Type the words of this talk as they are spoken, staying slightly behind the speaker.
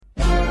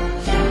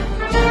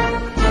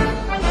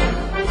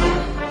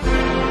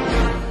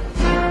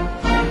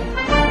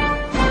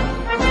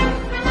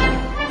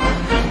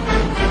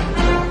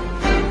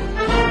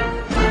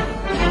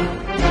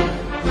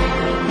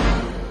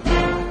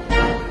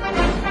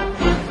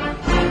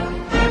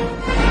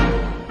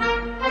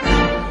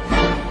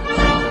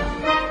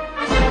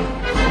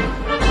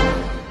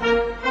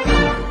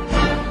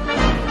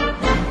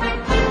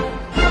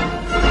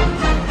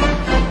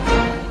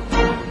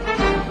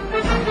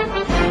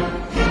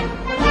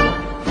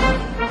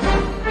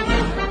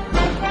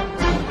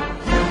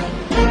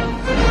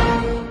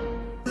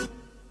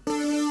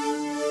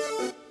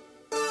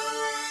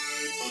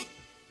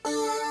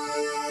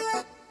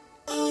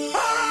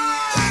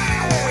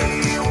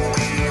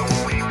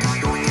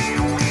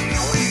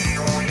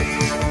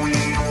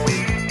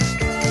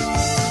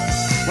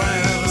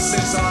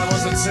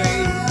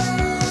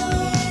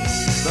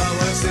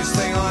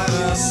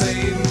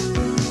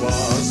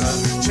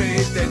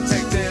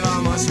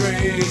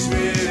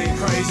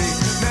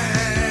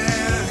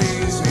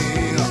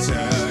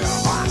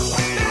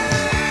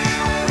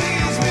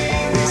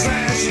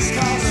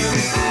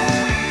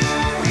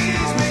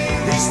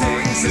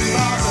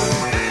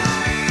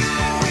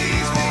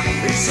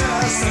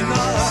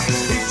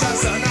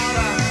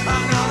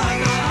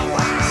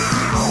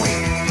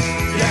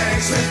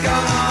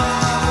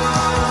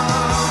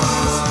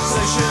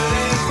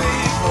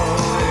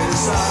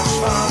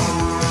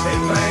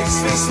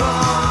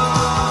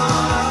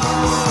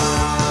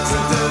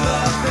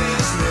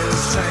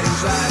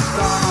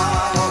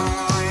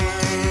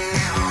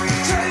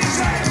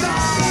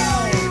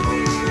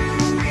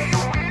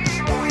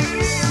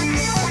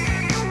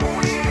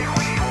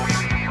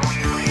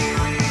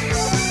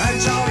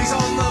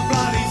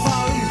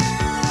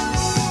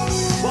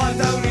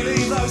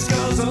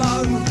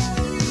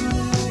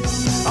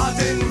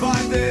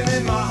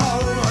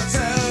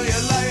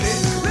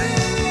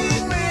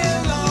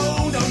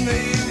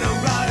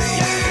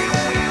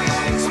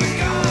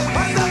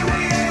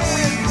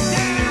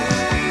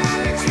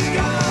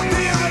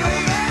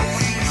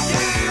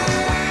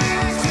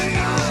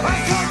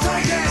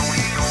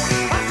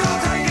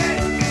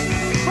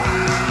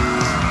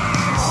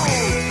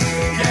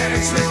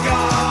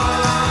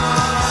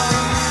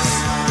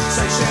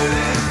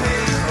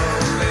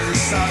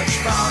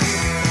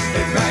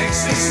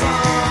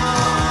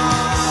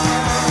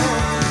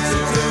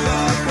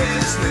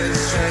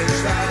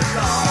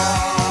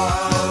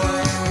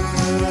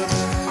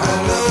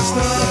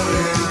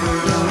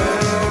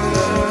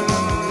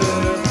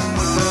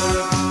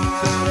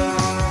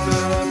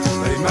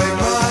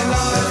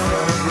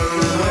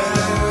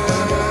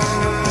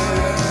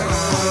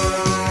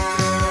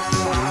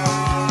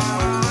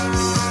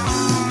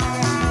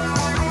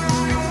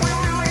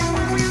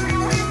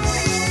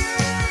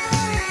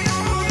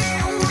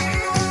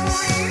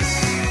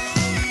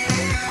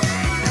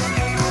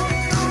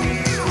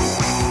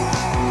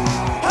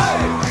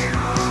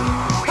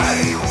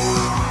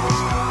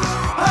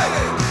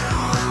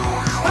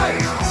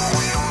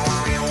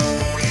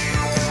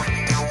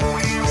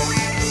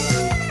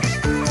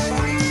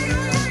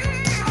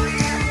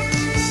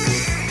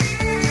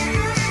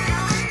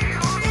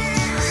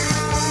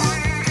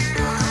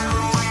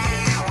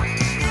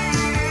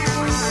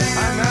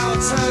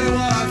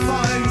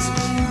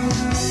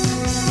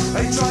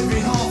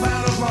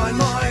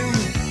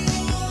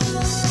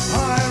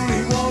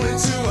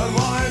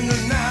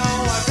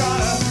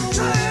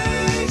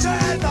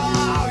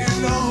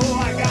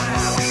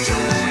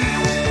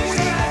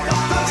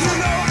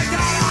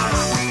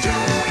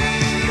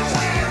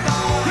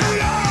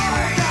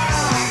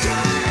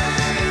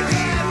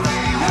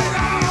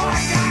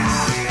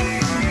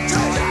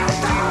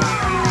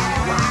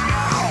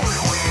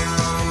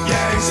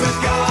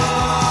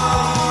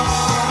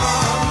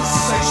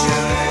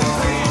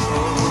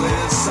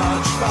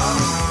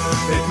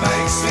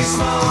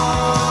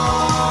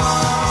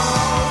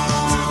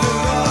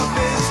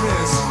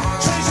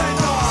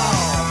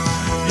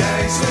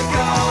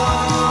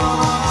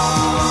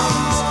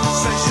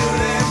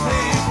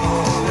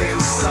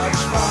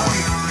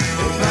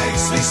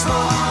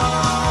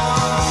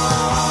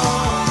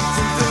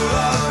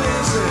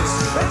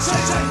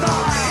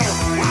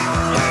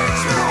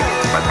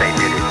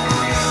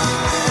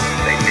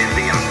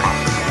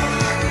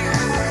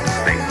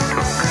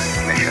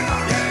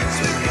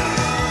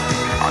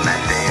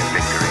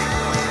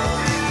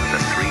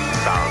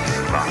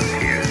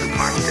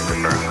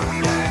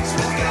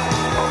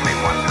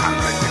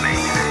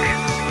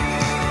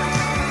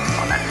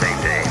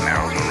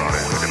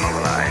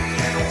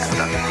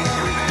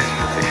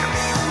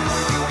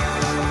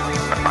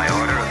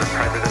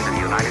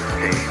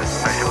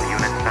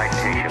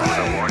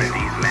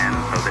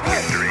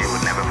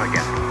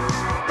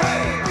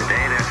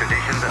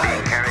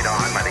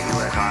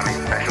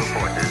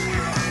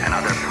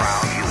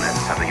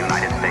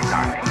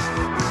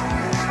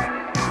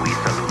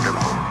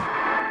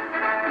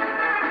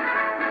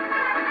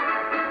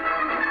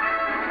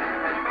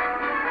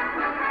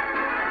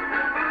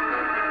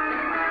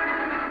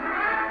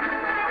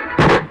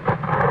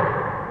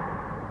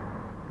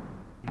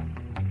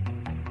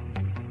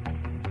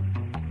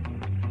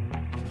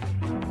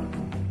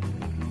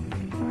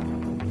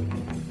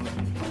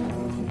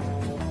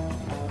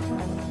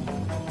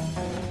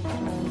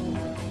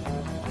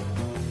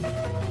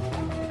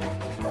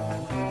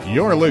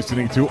You're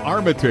listening to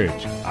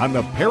Armitage on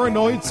the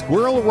Paranoid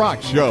Squirrel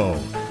Rock Show,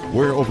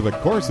 where over the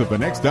course of the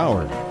next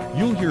hour,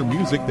 you'll hear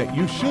music that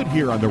you should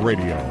hear on the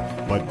radio,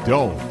 but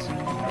don't.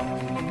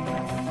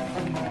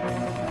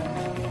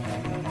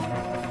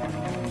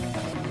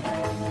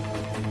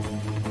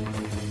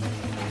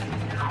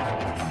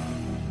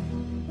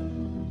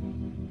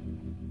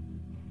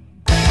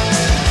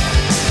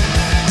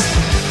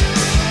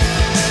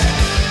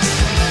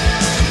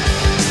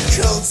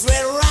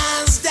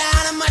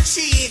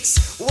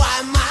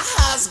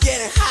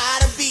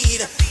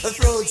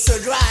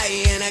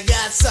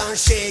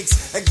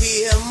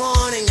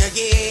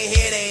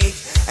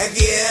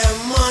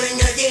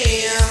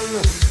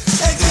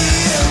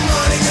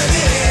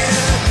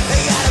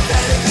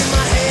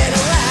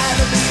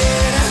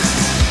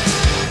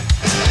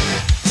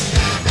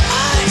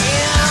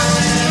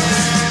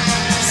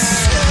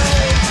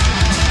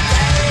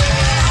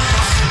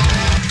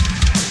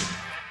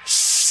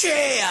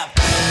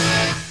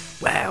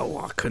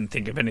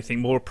 Think of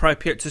anything more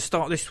appropriate to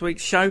start this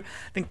week's show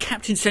than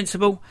Captain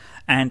Sensible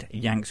and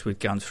Yanks with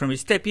Guns from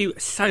his debut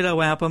solo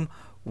album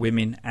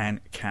Women and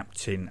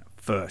Captain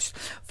First.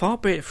 Far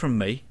be it from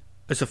me,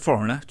 as a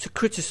foreigner, to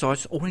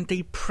criticise or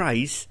indeed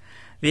praise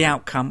the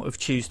outcome of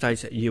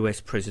Tuesday's US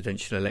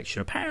presidential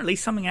election. Apparently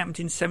something happened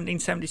in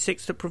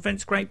 1776 that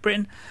prevents Great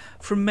Britain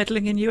from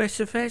meddling in US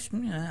affairs.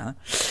 Yeah.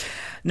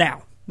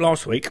 Now,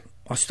 last week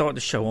I started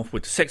the show off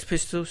with the Sex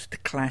Pistols, the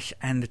Clash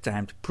and the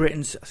Damned,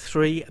 Britain's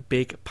three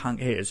big punk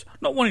hitters.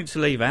 Not wanting to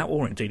leave out,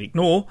 or indeed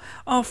ignore,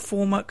 our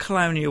former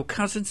colonial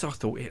cousins, I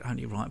thought it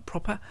only right and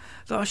proper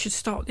that I should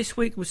start this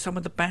week with some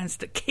of the bands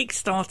that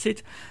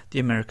kick-started the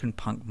American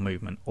punk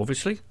movement.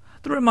 Obviously,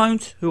 the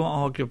Ramones, who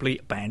are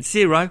arguably band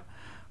zero,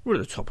 were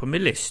at the top of my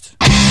list.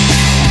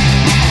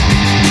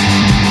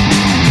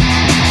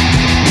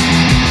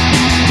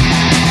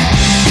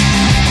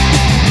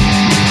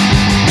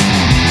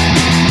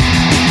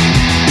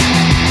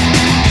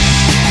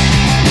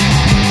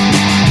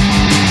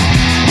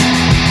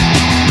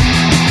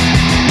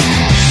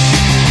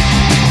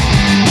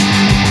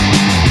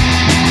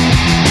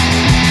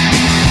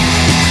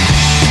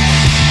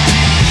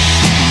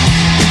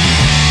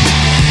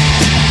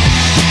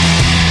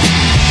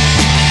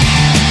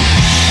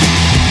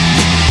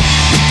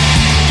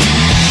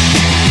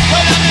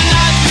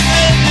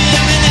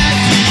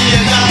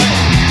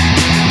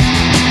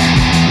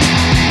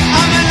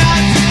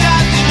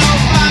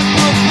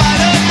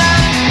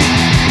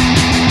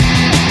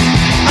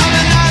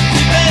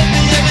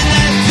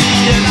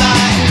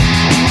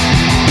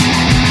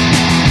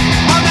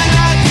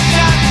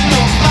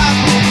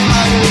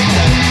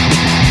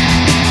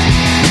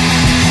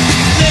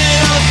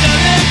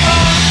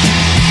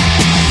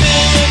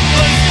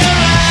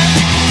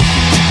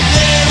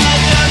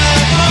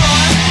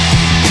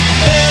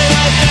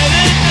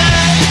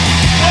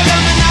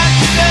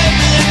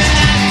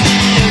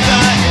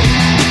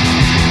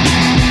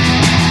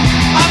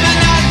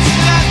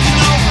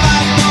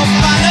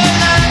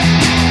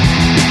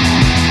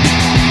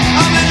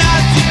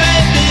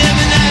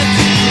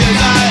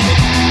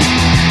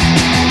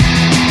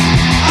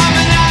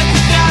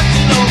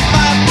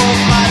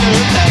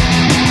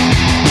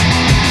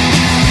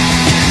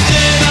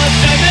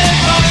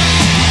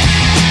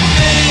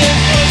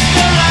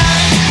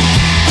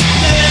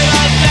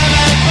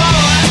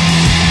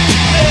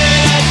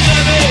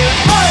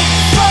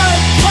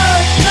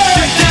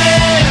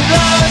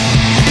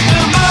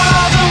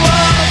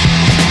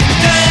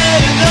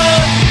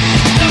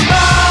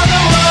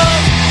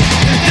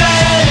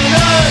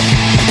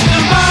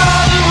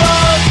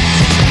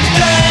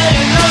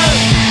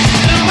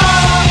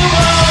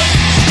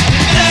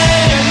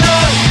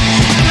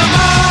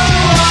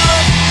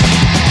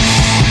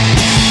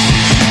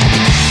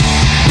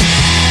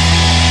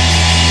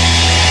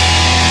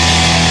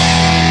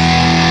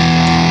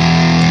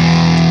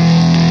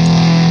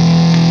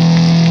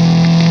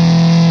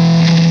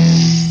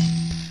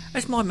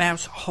 my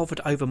mouse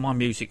hovered over my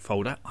music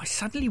folder, I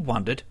suddenly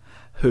wondered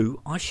who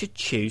I should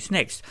choose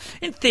next.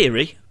 In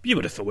theory, you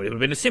would have thought it would have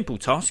been a simple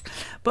task,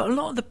 but a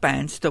lot of the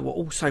bands that were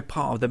also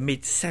part of the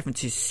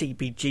mid-70s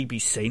CBGB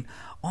scene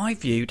I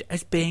viewed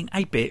as being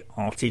a bit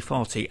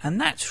arty-farty, and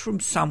that's from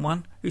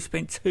someone who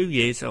spent 2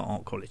 years at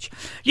art college.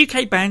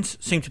 UK bands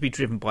seem to be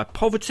driven by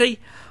poverty,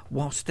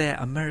 whilst their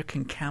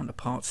American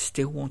counterparts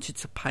still wanted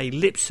to pay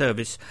lip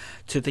service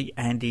to the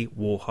Andy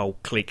Warhol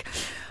clique.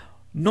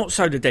 Not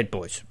so the Dead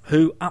Boys,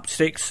 who upped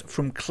sticks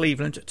from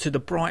Cleveland to the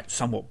bright,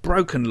 somewhat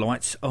broken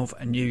lights of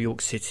New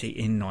York City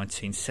in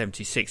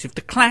 1976. If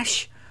the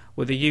Clash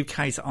were the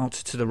UK's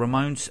answer to the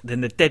Ramones, then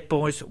the Dead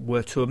Boys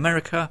were to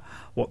America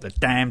what the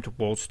Damned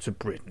was to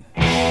Britain.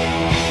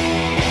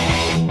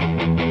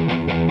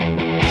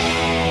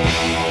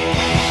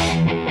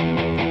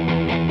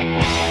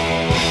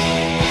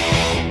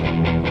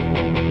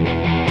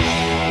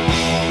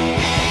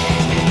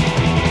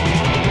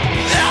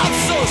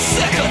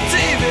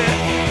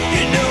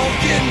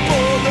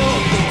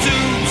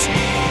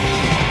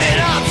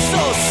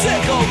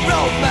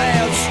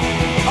 Romance,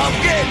 I'm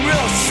getting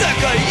real sick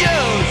of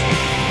you.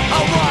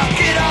 I'm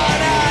walking on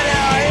out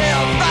of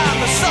here, find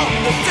me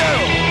something to do.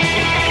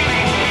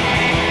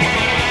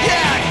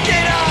 Yeah,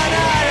 get on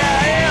out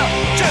of here,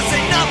 just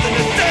ain't nothing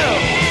to do.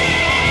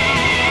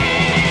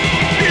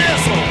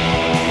 Listen.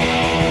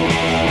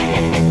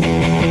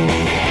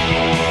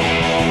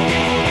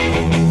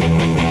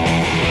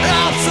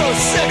 I'm so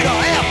sick of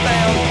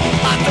FM,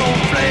 I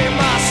don't play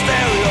my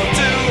stereo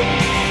too.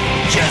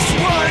 Just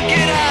wanna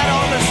get out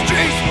on the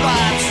street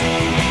spots,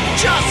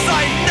 just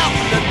ain't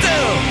nothing to do.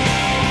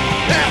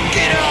 Now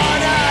get on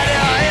out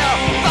of here,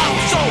 found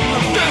something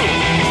to do.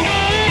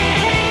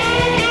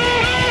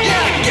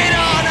 Yeah, get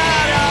on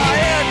out of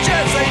here,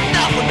 just ain't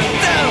nothing to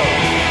do.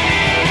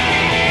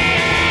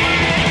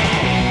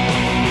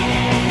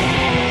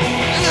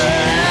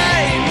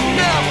 Ain't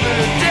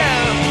nothing to do.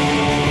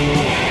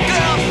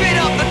 Gonna beat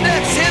up the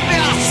next hippie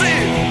I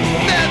see,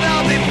 then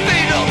I'll be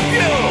beat up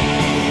you.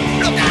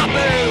 Look at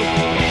me.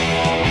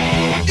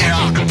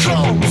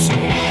 Controls.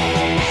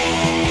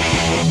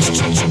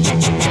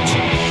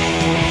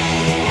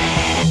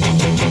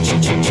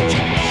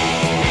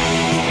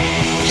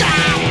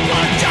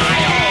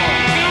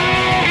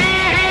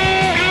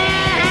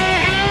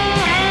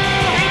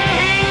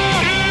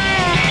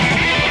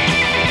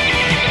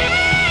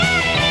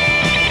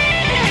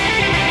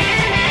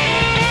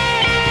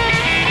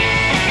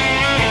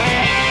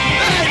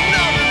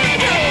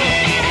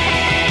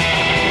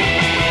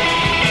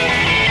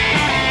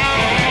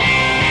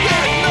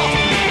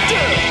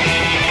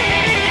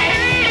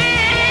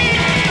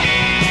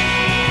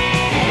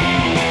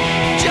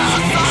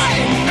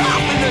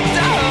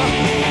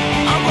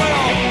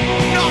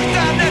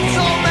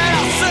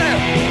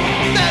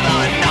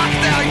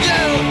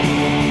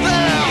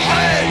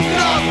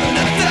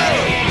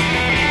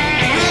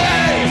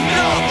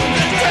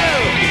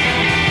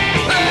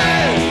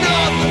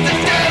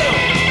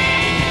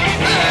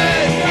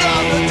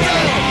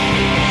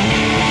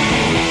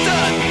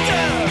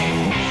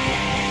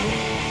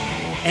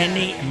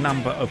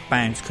 Number of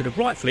bands could have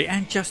rightfully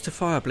and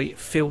justifiably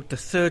filled the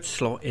third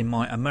slot in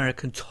my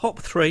American top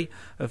 3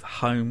 of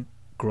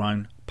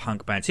homegrown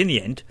punk bands. In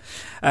the end,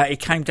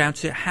 it came down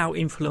to how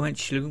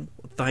influential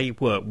they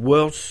were.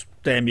 Was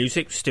their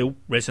music still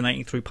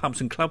resonating through pubs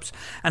and clubs,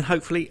 and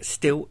hopefully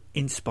still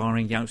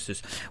inspiring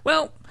youngsters?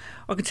 Well,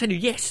 I can tell you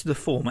yes to the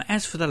former.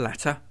 As for the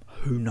latter,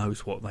 who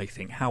knows what they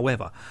think.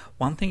 However,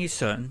 one thing is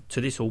certain to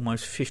this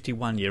almost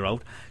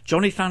 51-year-old,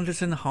 Johnny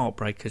Thunders and the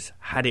Heartbreakers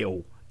had it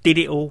all, did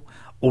it all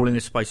in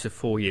the space of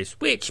 4 years,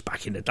 which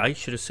back in the day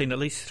should have seen at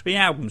least 3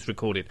 albums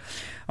recorded.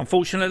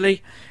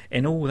 Unfortunately,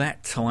 in all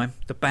that time,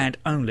 the band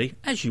only,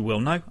 as you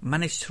well know,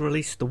 managed to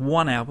release the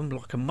one album,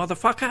 Like a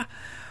Motherfucker,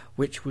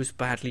 which was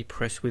badly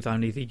pressed, with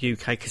only the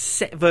UK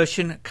cassette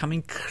version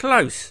coming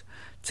close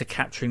to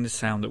capturing the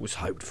sound that was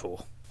hoped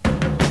for.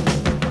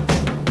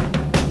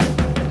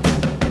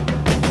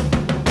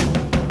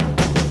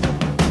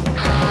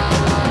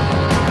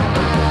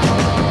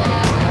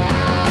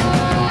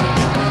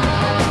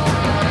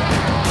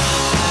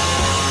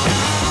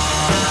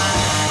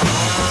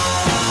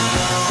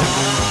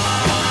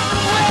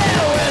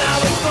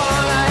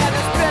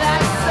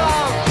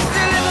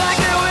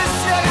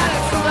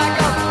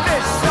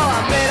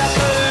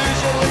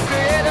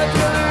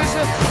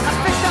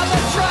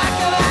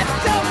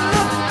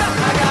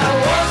 I got a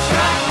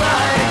wolf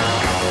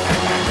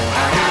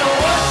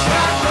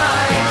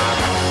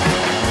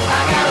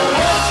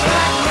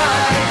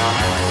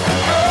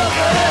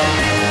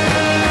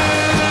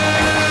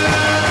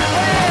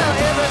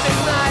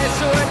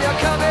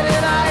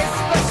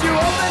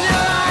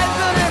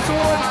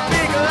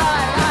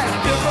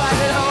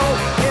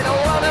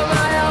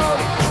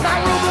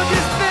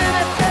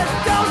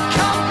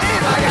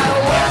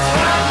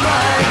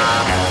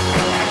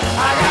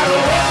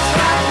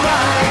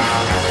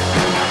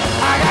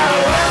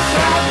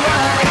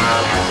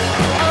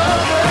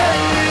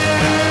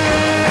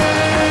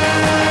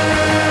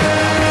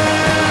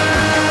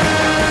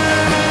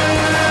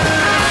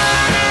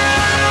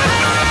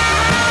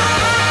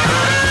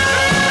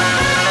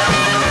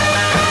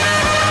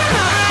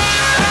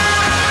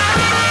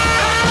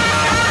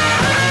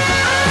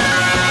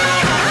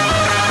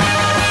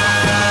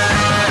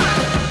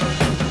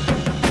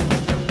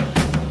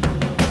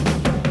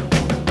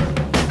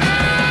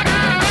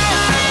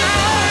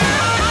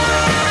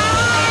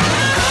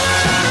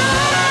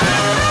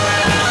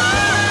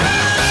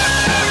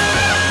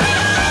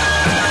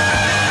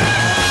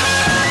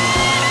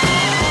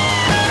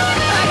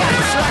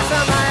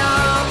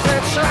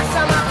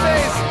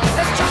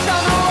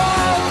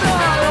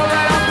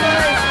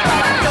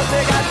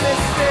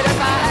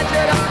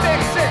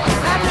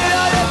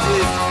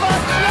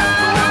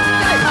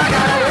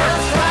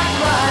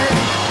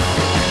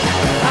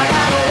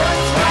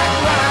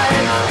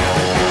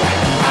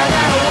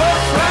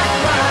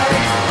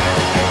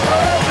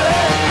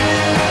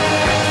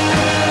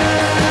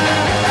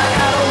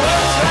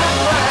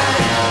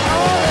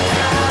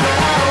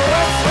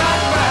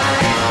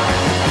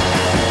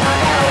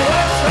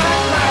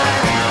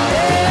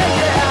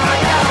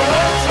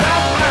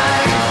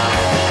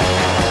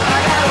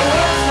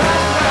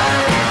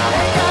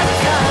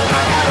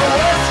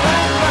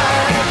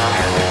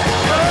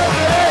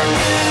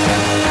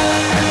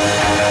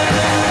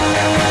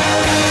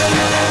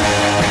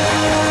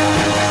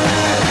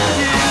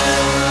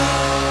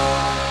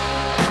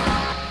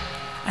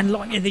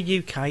in the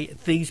UK,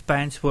 these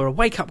bands were a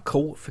wake-up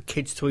call for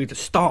kids to either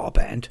start a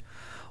band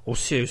or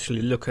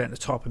seriously look at the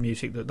type of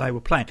music that they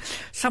were playing.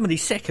 Some of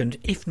these second,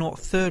 if not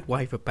third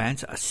wave of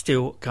bands are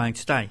still going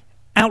today,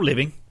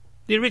 outliving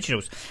the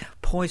originals.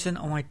 Poison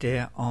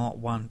Idea are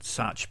one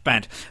such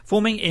band,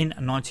 forming in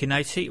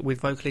 1980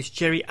 with vocalist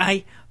Jerry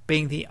A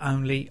being the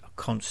only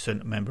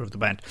constant member of the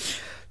band,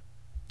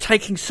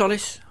 taking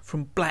solace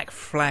from Black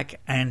Flag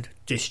and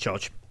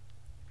Discharge.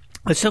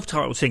 The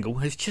self-titled single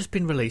has just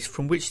been released,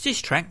 from which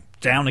this track,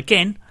 Down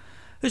Again,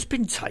 has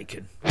been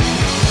taken.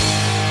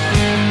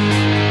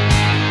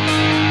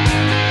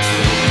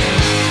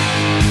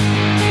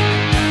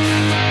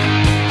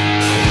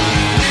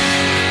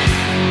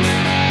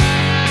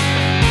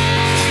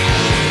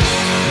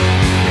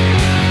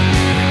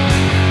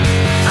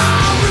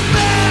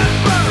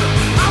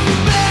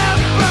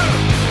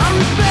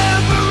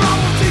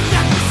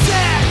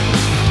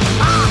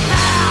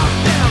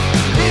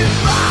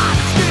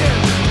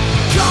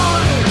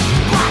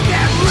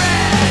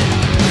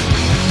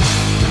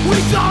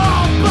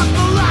 Don't but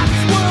the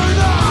lights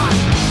were on.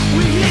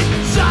 We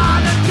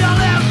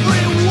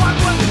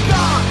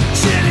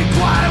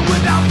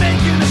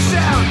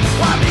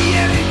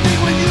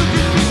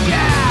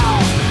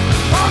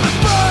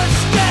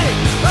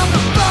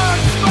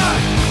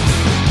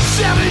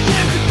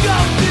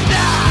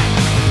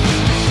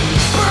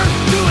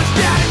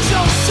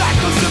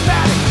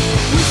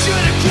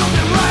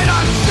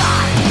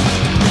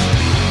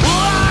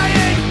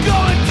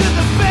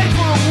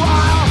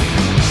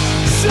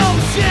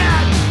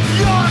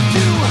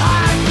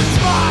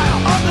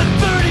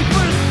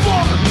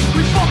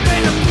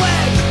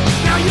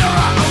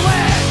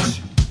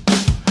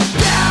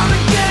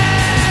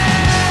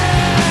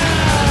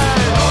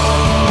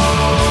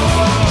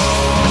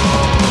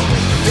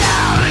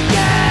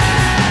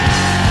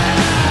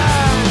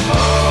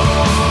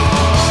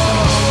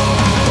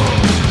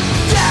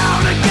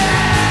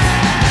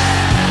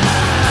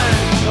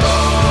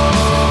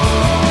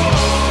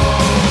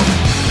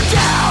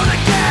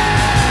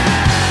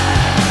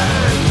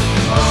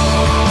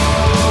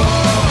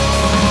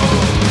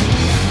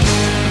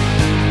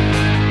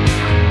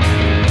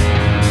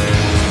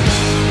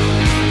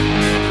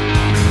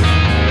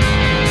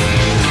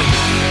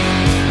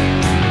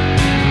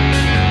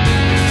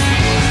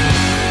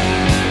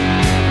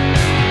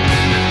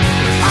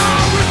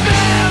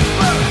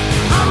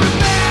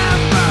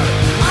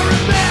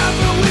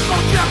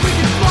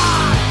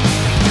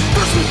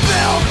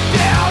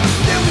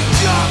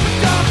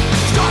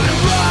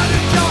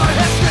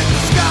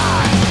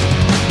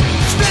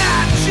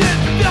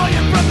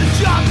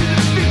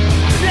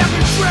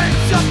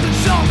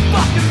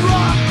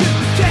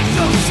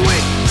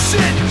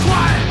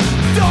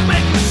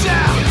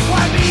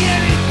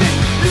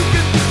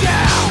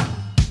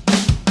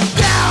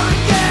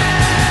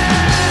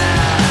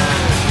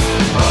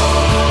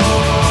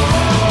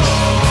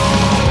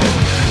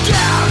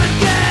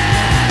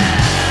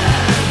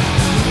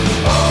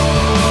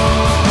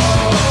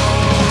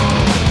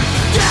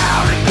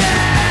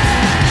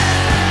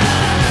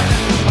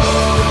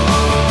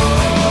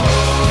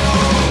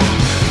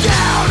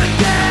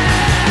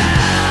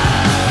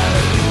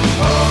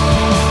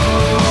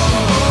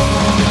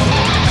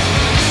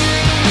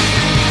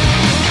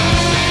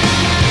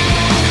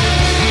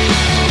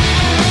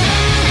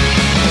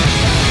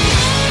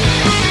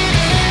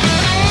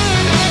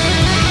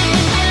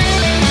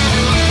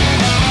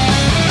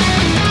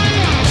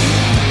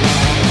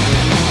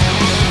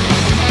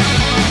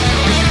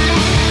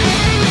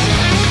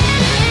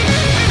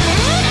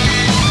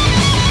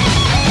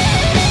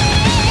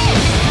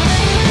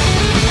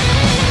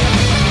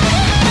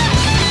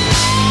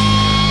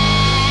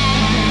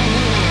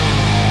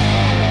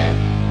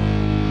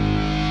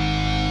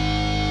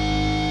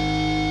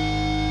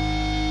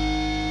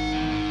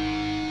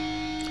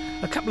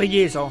couple of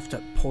years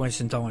after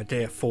Poison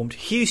Idea formed,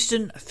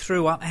 Houston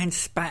threw up and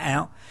spat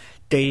out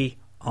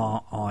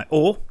D.R.I,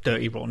 or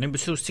Dirty Rotten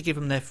Imbeciles, to give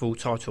them their full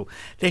title.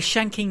 Their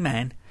Shanking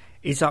Man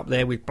is up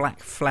there with Black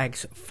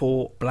Flag's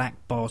 4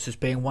 black bars as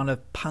being one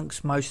of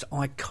punk's most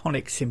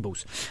iconic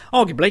symbols.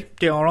 Arguably,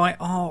 D.R.I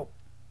are,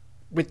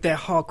 with their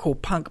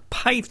hardcore punk,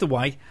 paved the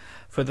way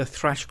for the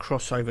thrash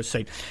crossover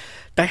scene.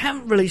 They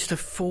haven't released a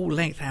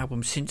full-length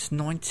album since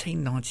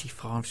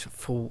 1995's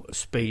Full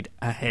Speed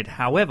Ahead.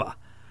 However,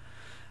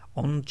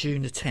 on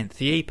June the 10th,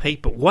 the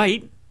EP, but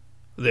wait,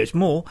 there's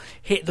more,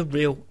 hit the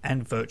real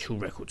and virtual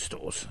record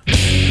stores.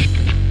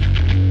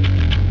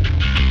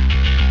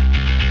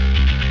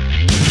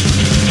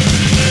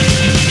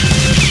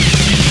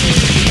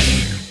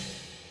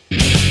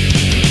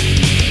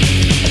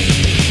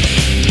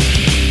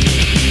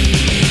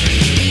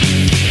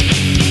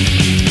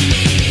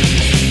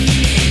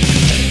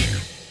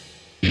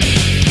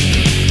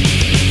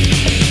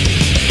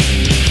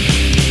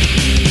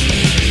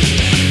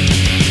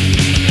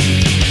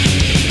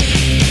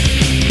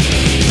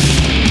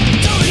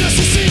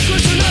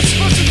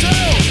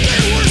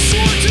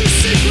 To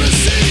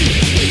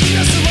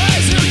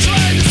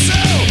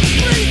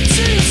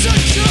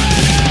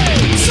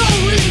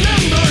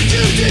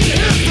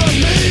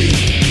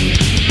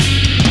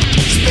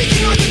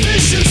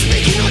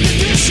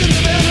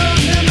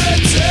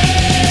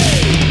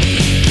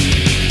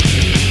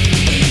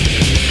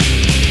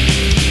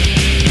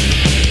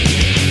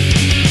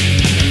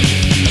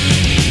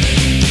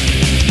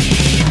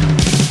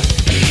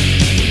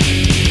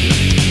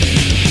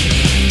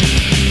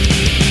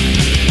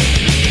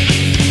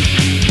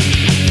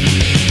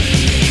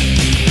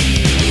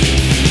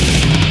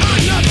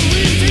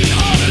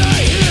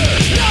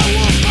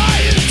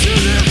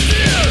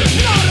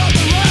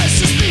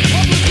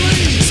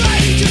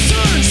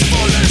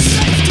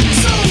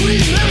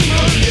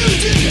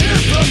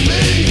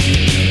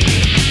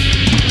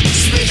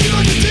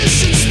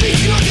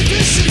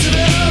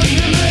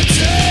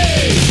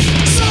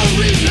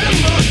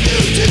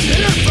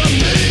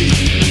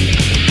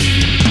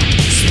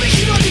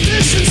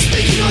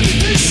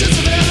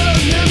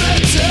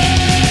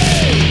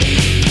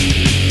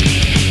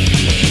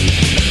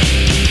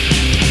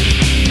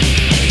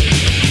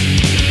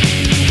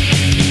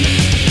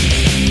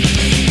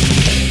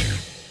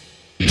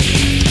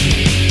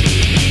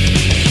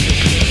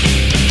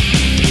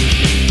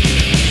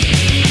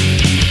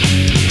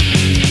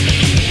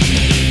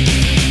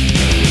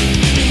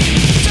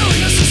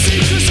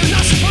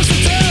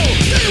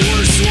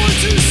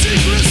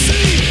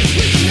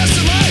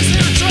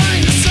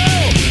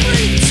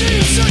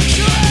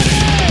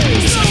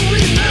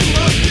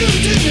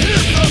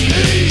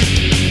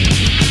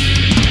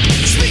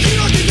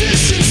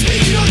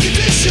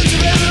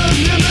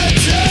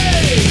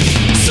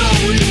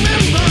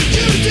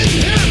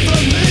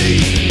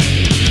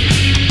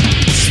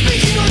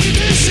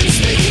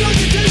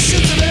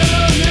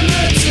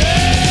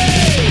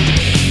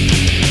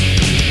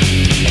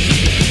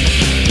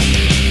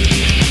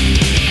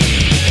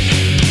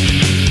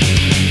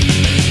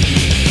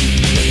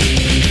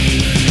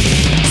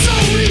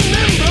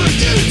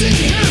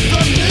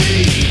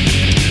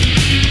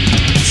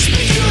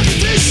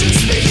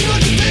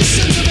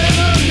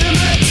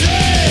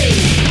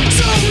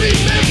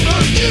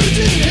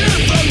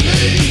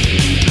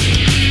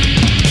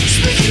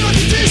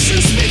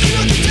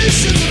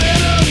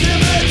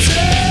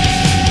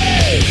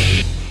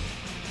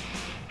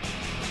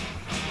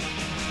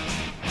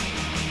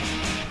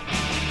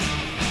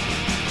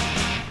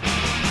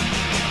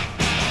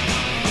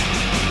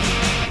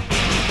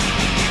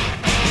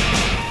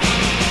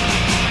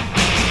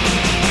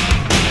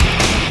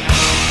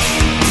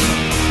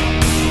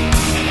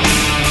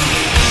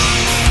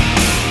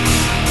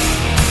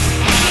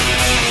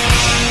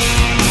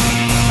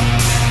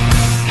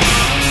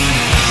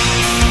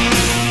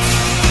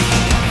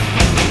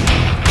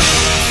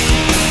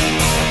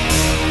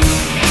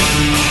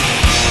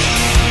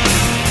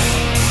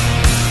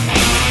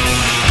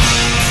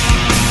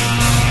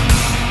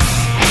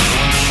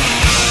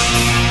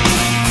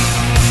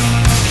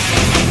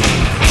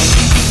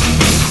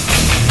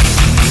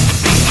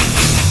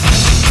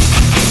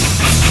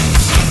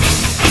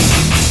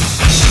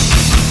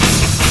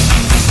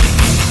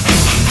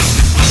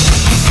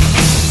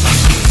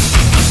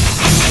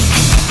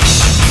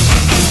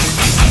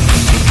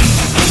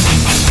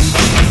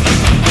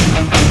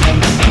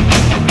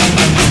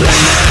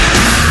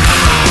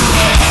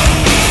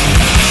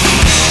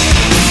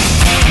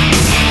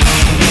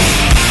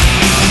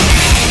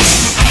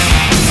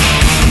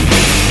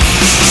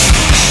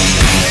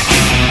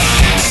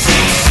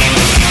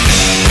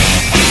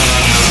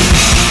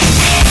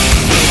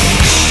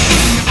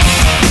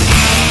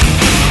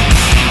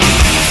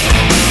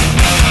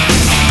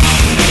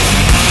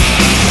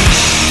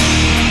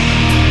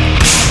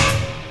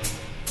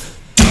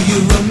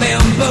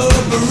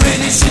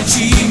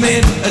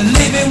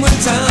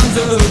times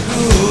are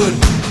good.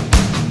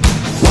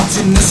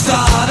 Watching the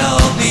start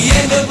of the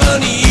end of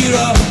an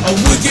era, or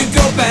would you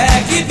go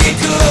back if you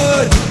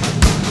could?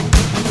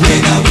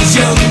 When I was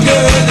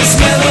younger, the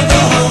smell of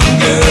the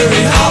hunger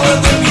and all of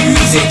the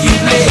music you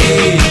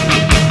played.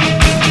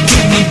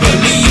 Couldn't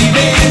believe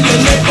in you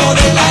live for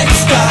the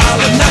lifestyle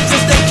and not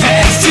just the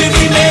cash to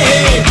be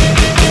made.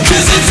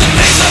 Cause it's a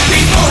place where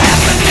people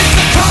happen, it's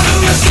the corner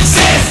of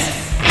success.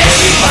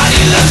 Everybody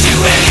loves you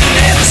and you're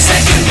never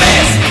second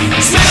best.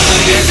 Smell the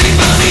music,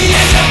 money,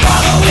 and you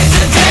follow it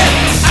to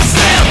death. I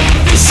smell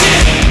the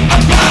shit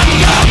upon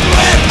your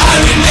breath. I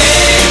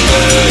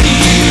remember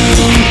you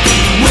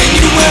when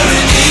you were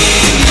an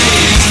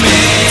Englishman,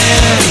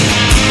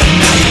 but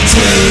now you're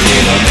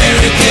turning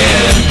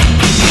American.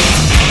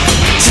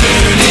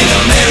 Turning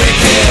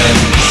American.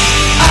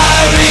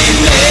 I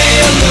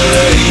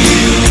remember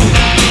you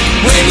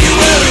when you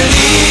were an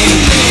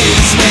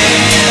Englishman,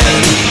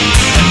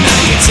 and now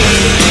you're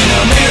turning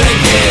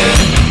American.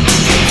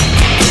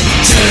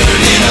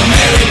 Turning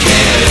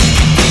American.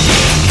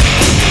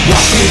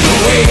 Walking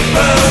away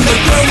from the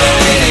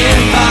crumbling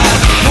empire,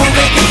 won't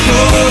make it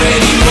floor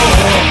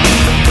anymore.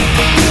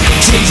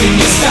 Changing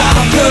your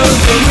style cause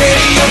the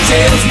radio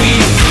tells me,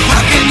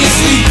 how can you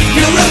sleep?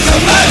 You're a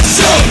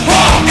commercial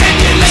whore. And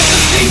you let the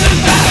Stephen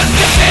Balance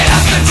get fed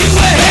up that you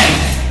were head.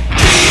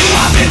 Do you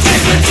have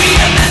integrity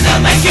and then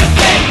they'll make you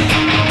fed?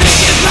 Think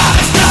you're proud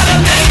to start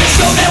and then you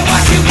show them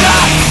what you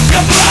got.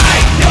 Your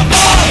pride, your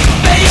ball,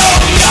 they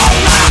own your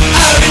rock.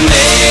 I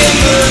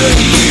remember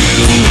you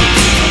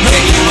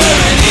when you were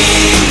an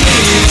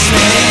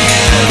Englishman,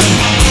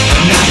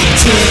 and now you're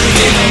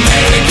turning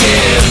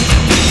American.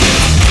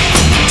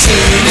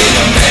 Turning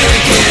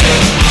American.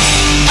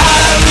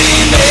 I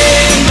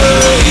remember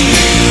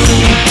you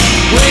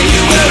when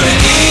you were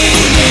an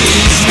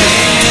Englishman,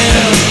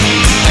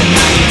 and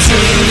now you're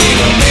turning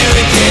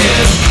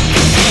American.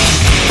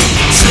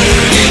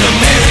 Turning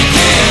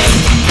American.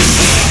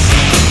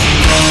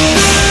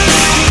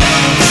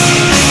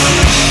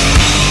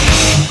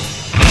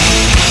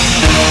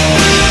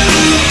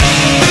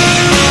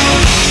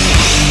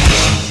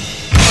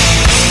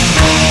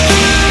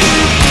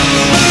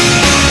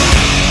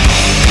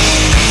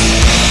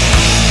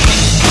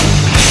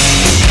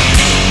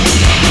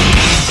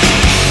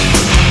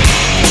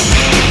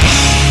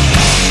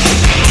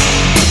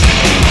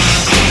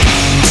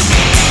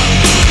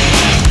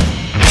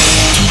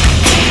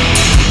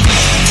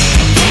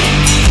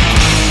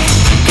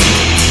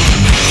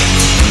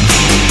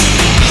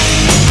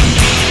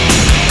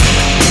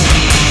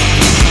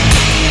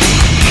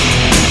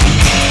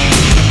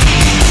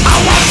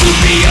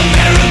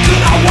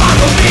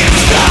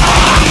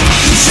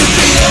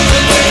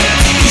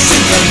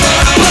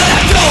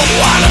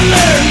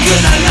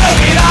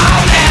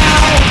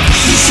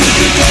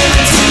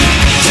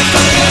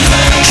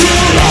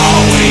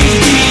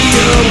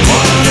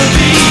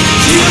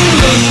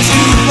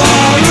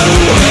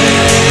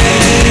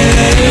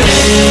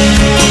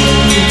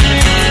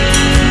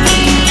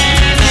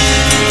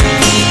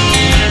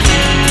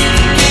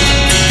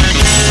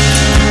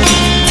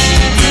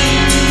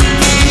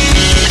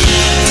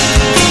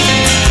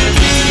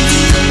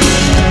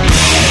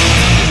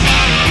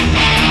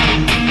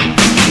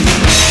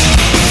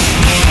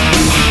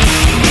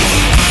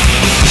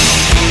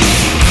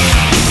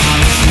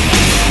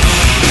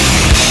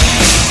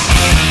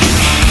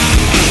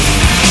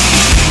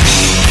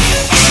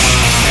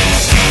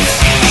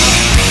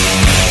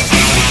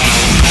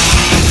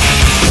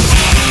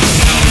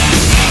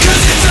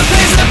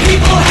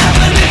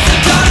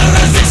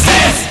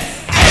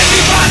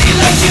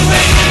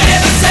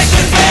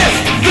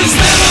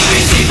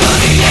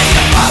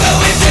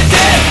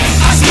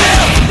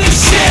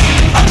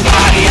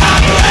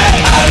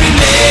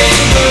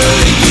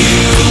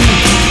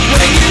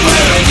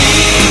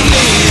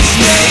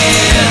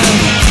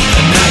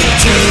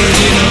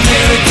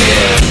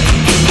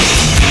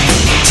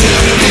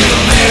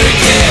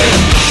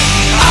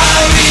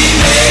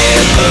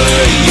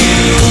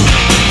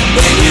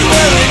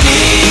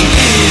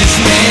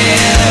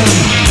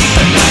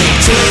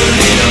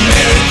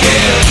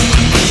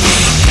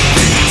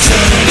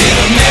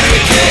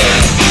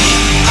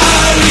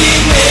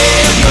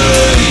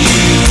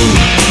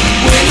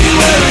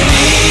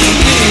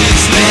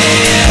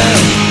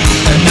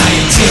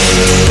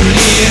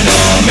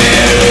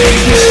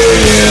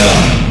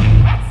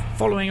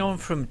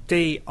 From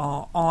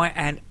D.R.I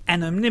and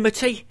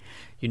Anonymity.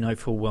 You know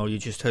full well you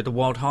just heard the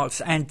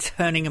Wildhearts and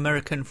Turning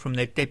American from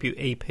their debut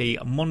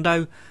EP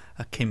Mondo,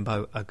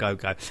 Akimbo A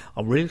Go-Go.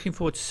 I'm really looking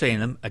forward to seeing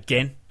them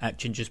again at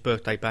Ginger's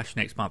birthday bash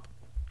next month.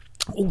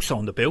 Also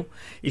on the bill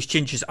is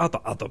Ginger's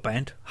other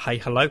band, Hey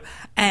Hello,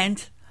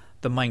 and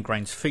the Main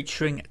Grains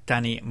featuring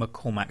Danny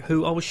McCormack,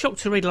 who I was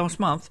shocked to read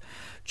last month,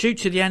 due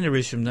to the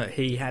aneurysm that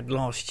he had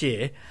last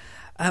year,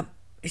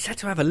 he's had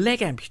to have a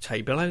leg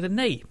amputated below the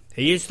knee.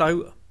 He is,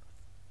 though,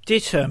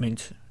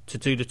 determined to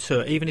do the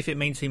tour, even if it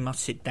means he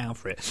must sit down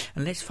for it.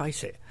 And let's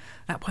face it,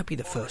 that won't be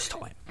the first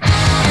time.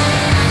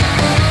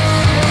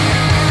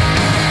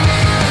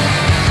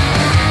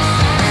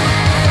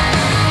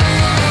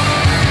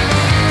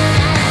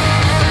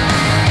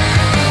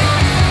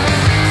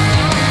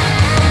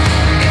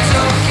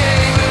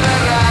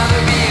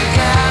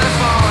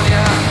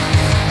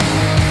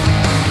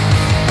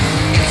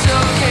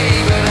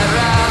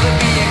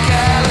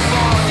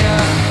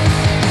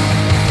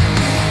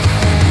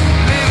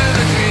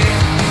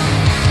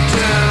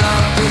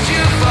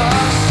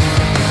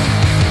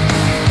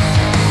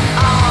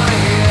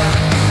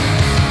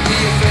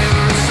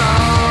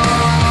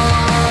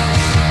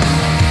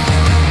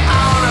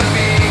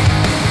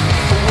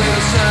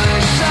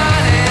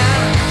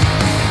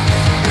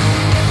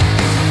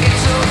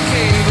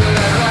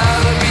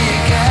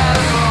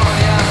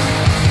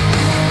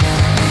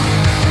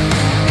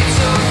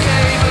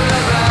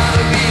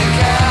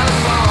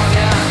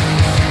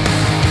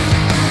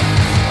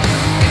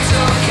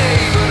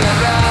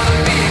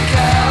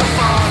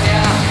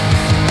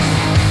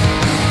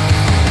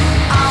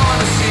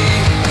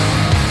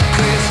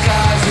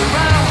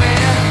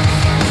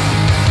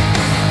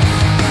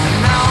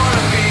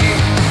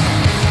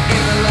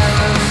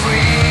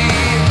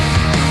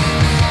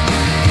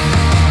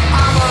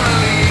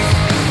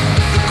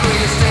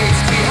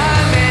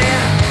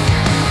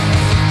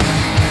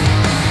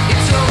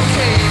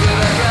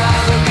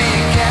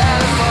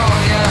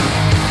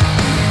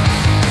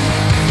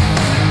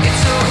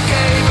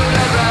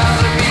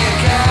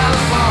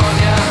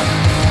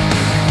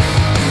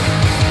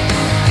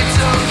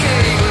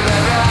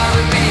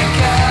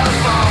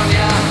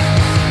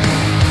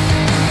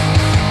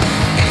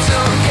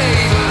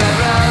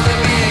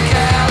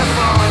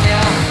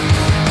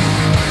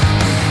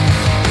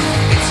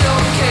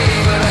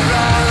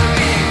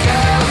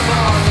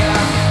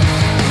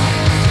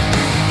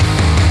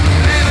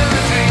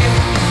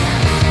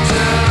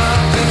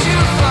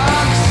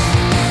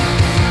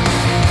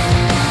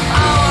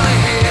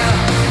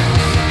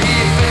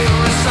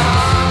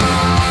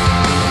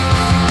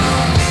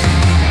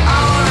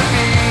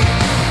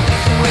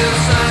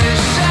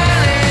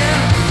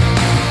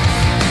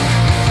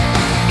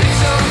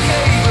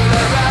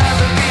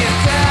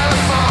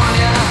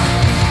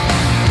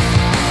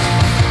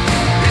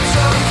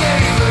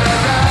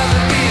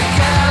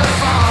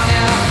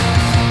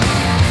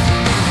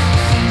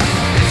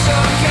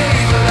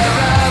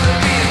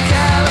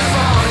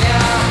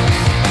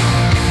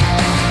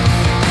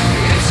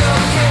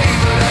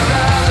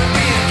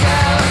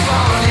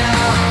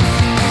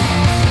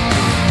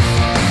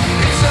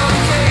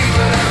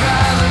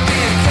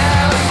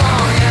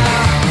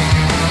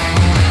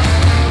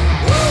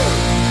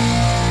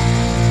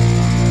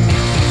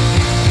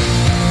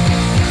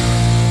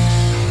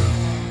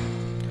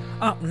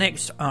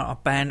 next are a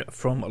band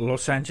from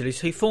Los Angeles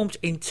who formed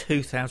in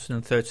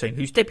 2013,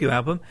 whose debut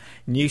album,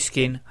 New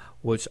Skin,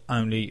 was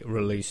only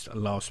released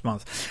last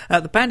month.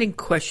 The band in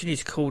question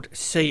is called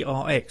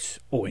CRX,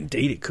 or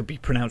indeed it could be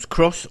pronounced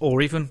Cross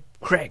or even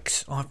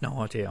Crex. I've no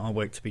idea, I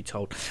wait to be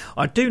told.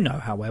 I do know,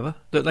 however,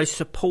 that they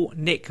support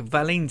Nick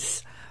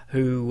Valens,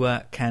 who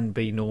can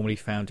be normally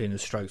found in the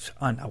Strokes.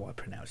 I know I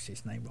pronounced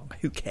his name wrong.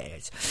 Who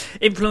cares?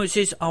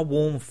 Influences are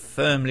worn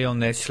firmly on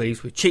their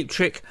sleeves, with Cheap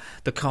Trick,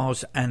 The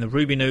Cars and the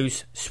Ruby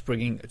News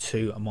springing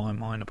to my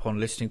mind upon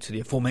listening to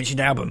the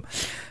aforementioned album.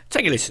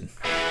 Take a listen.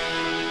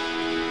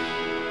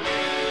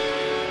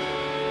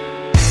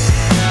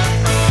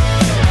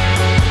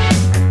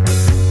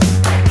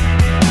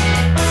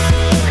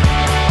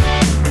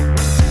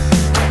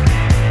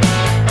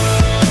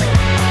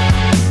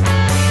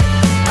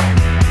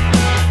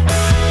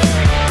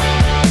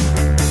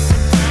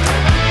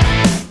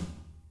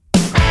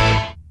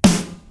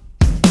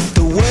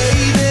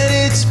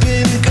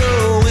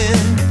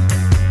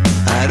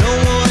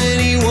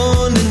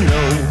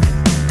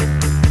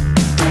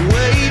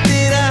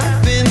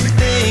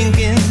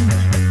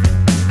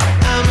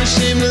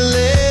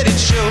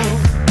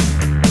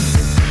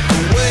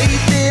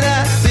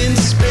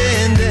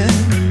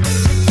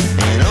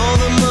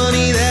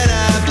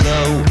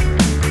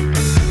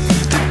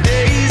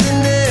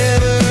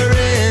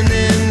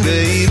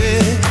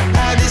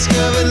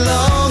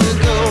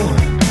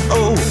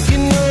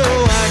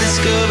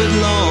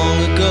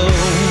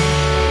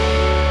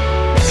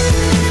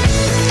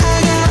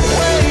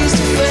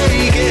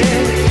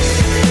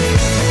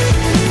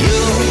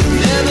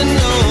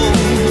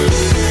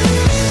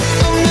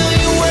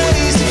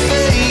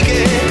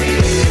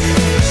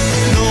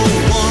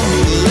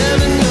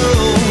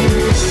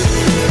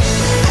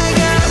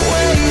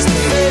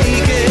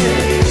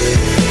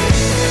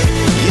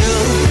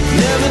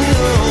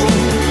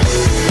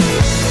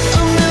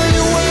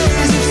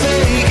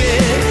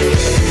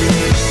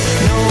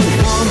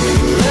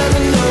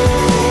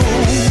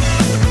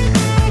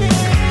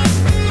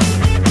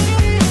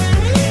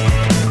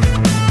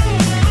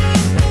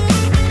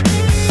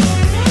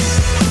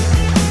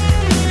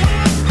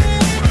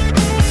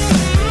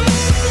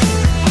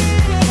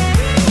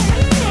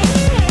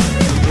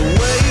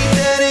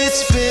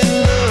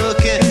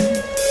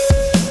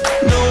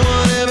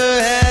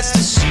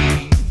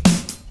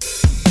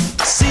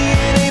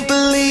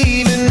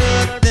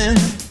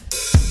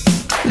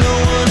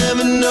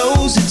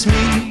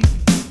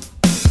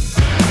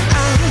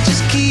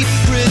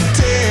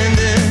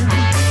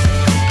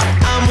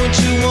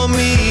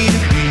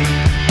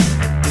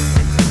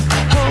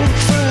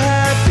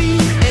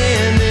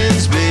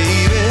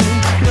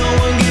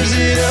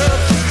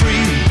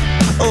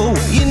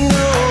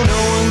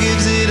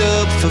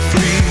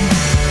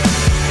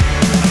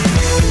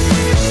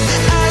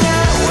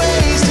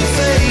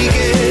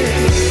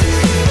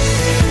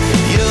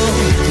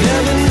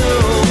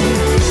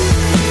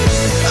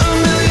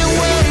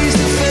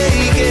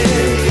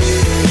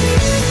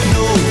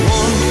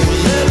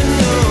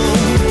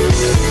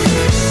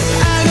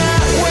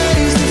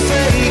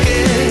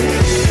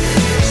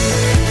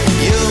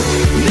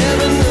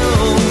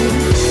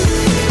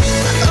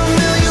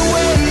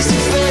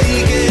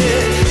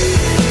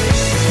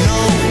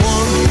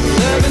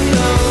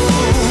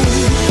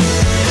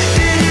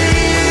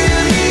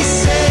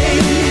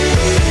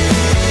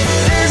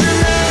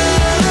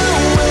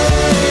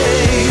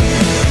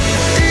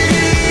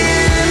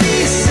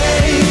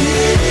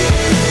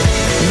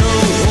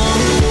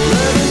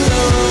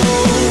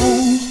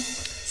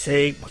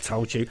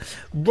 Told you.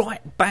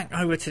 Right back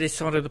over to this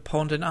side of the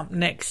pond, and up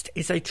next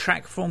is a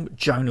track from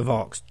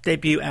JOANovARC's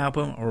debut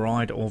album,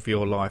 Ride of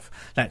Your Life.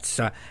 That's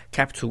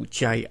capital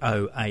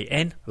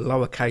JOAN,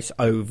 lowercase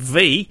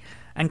OV,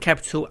 and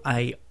capital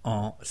ARC,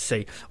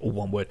 all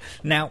one word.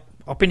 Now,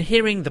 I've been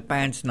hearing the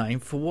band's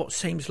name for what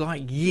seems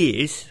like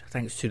years,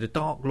 thanks to the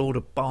Dark Lord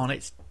of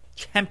Barnet's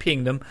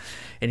championing them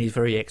in his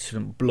very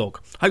excellent blog.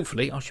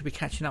 Hopefully I should be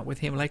catching up with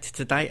him later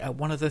today at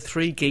one of the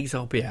 3 gigs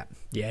I'll be at.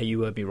 Yeah,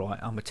 you heard me right.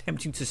 I'm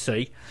attempting to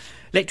see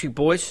Electric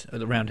Boys at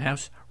the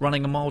Roundhouse,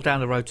 running a mile down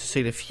the road to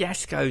see the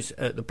Fiascos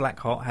at the Black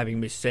Heart, having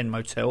missed Zen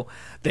Motel,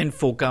 then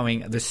foregoing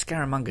the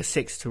Scaramanga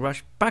 6 to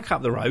rush back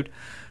up the road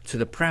to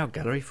the Proud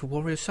Gallery for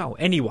Warrior Soul.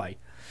 Anyway,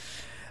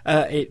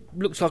 it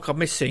looks like I've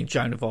missed seeing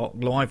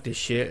JOANovARC live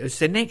this year, as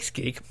their next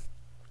gig,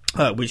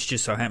 which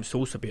just so happens to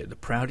also be at the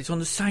Proud, is on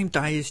the same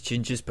day as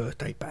Ginger's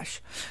birthday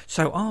bash.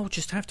 So I'll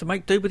just have to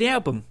make do with the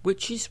album,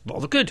 which is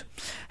rather good.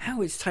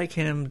 How it's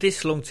taken them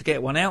this long to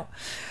get one out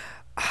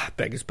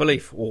beggars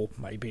belief, or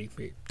maybe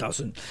it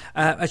doesn't,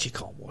 as you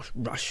can't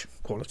rush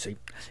quality.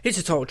 Here's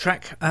the title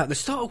track, the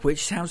start of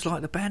which sounds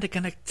like the band are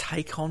going to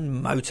take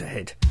on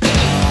Motörhead.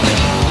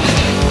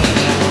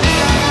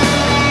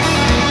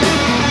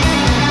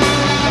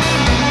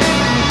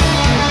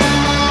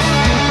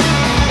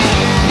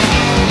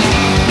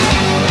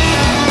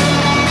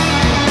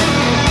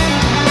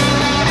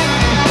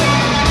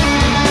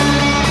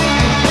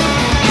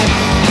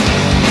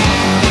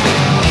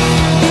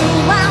 You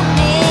want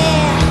me,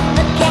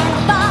 but can't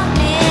afford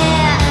me.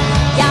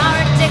 You're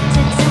addicted.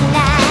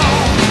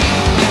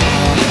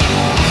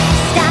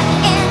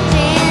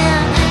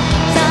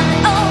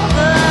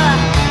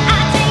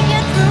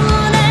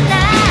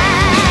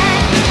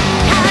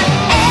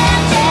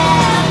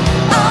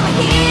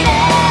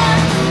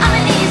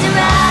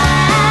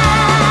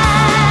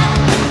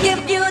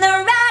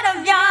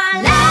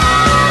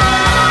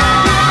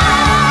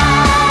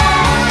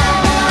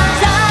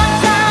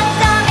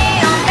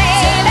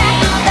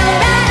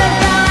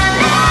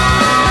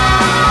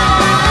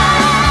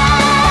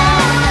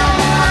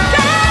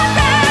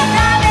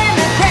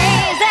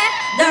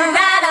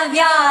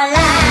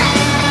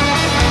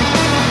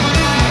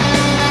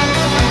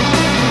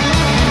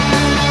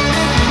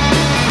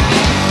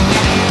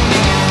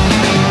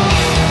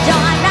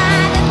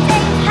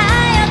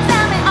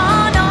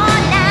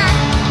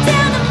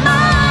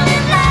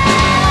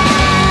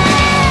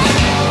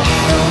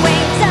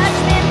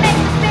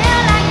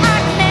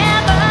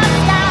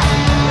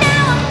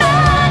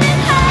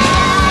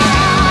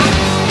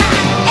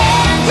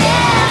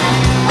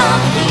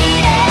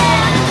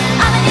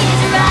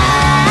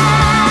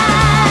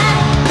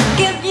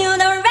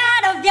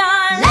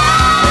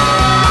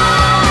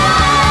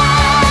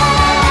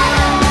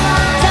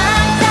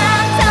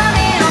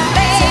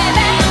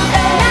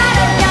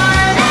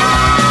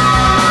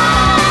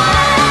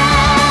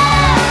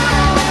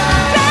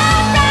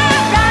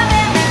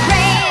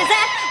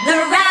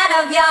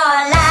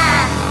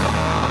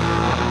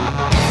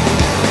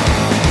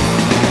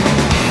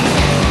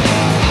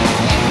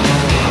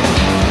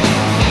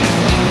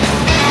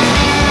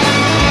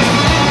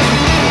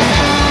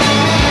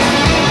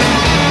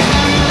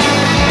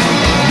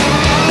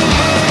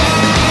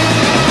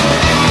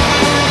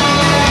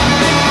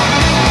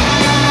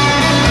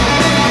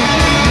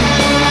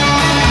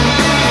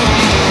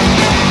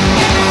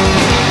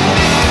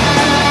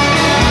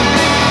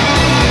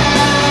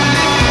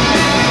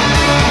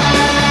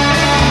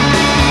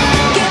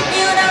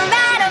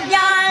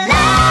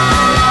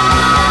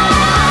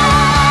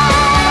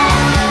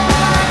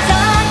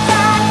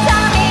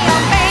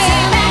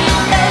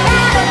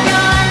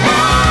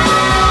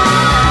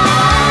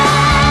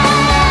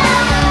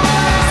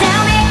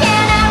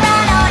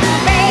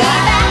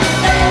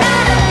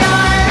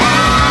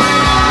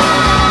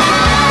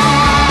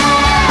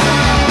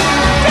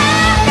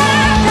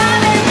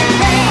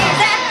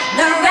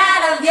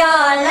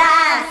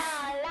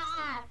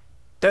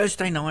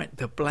 Thursday night,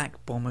 the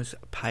Black Bombers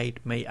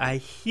paid me a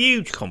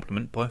huge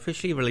compliment by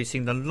officially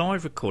releasing the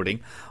live recording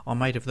I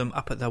made of them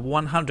up at the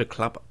 100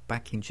 Club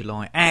back in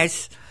July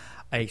as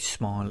a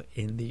smile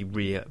in the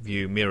rear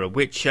view mirror,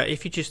 which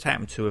if you just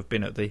happened to have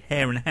been at the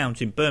Hare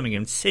Hounds in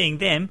Birmingham seeing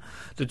them,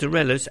 the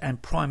Dorellas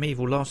and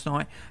Primeval last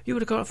night, you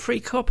would have got a free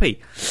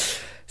copy.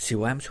 See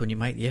what happens when you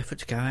make the effort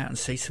to go out and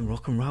see some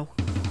rock and roll.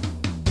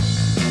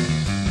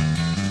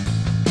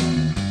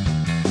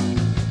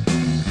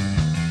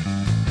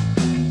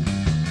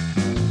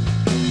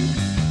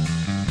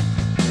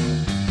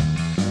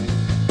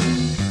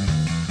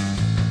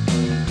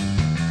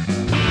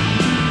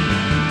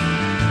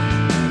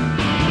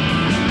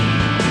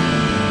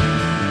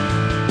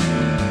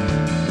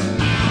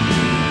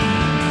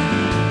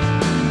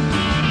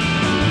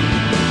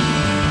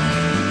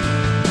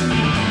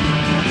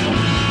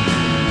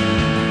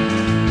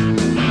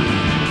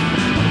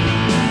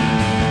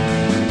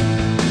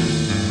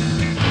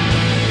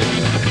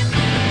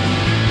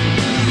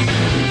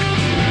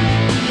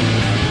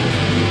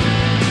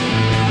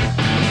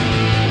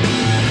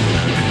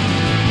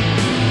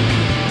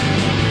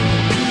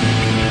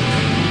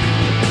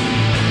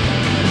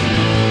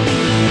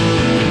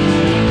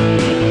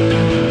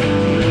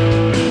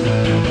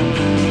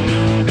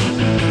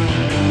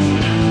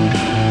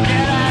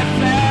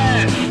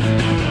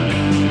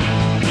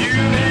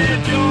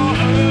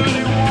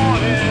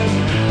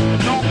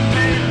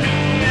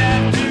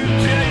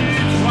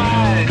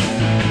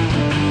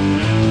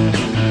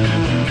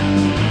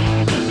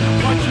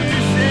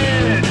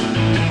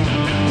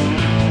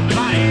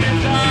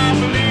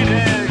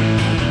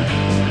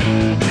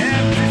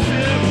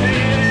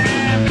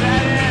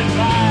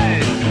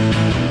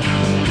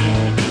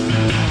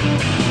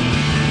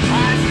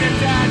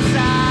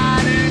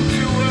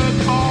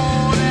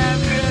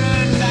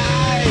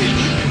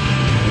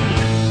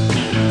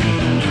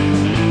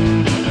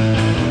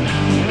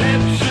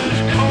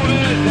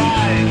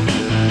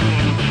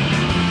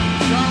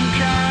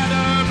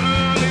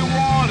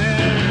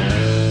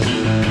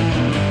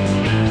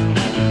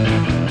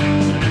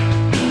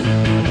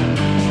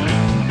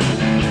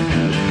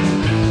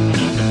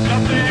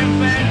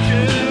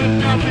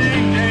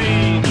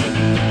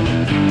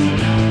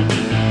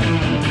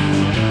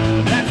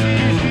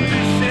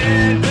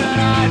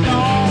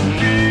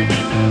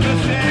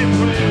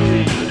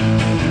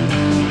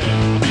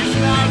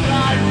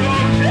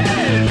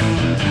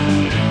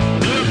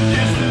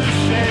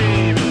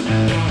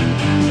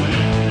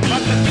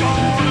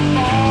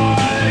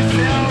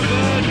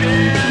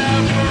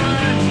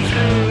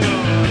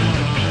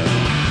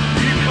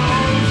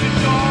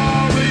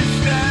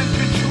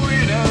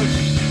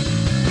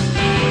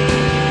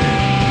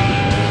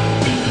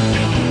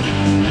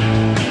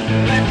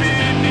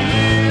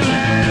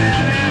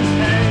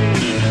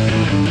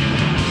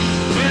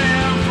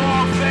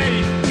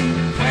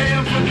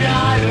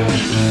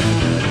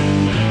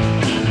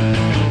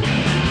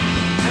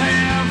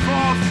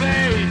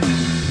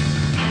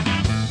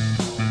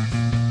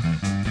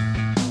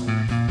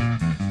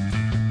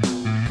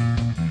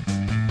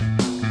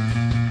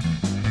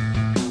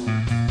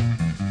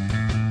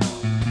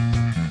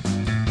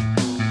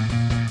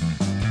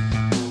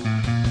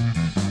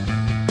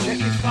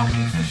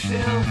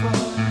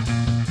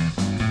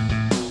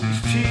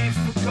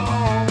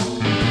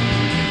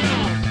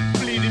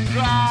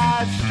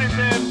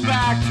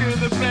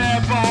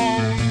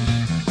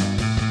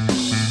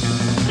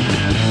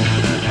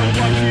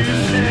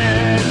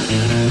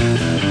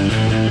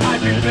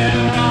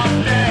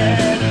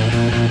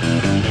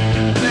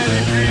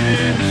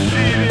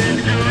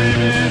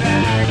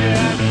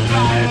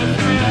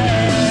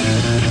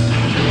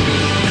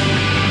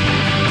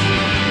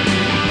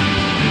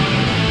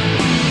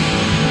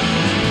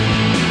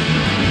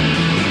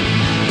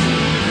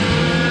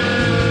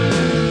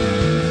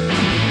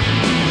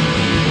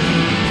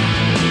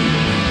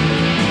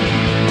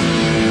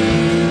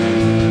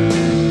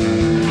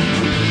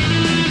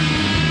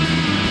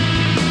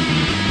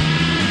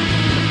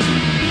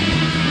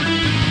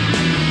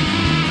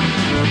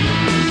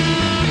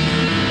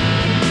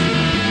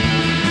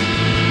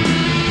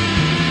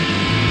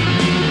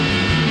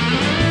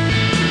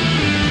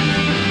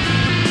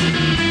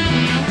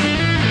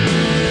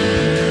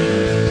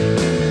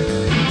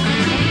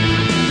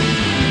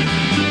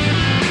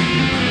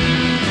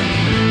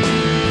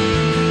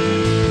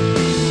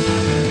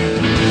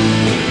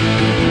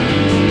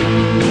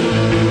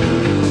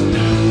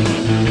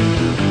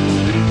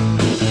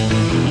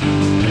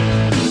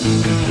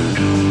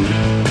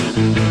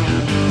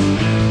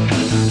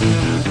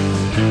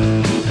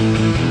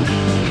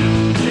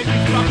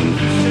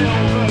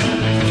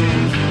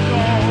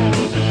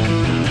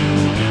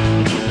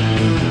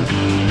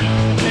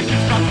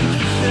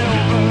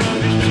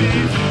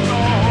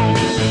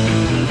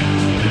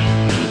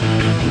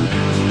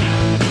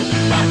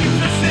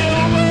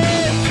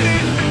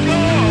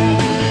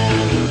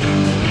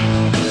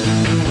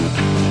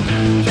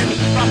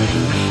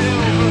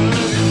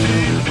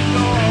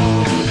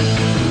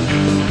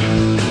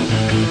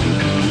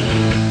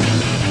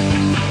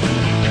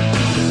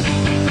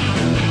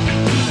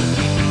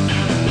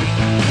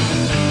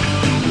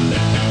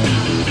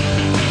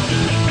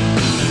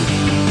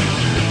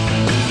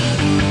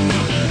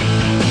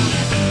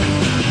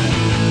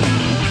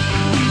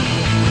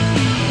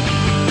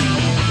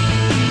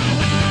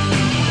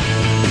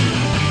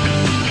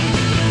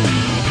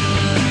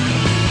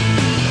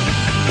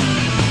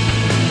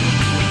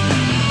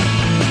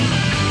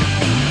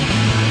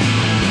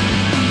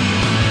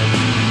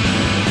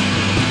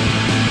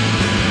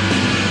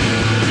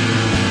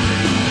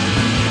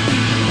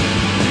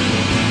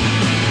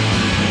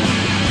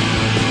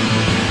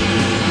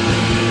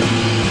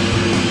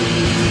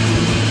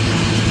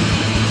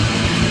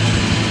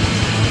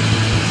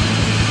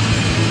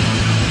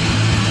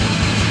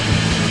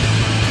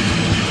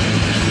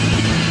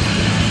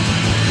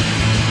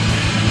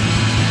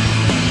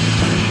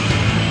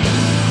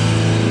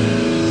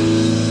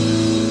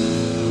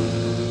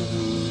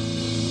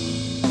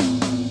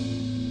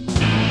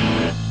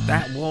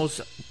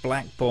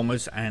 Black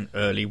Bombers and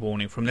Early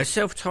Warning from their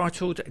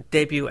self-titled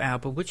debut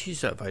album, which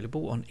is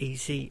available on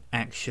Easy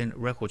Action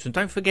Records. And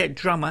don't forget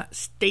drummer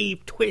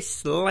Steve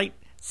Twist's late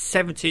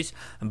 70s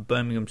and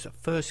Birmingham's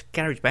first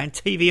garage band,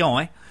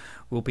 TVI,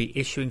 will be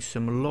issuing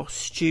some lost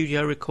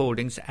studio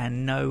recordings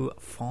and no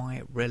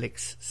fire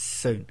relics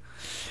soon.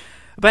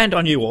 A band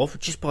I knew of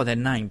just by their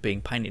name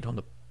being painted on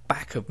the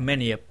back of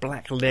many a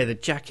black leather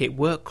jacket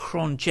were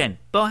Chron Gen,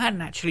 but I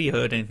hadn't actually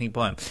heard anything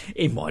by them.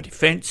 In my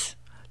defence,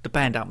 the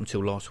band up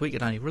until last week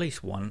had only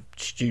released one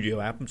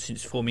studio album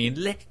since forming in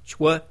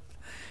Letchworth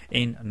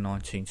in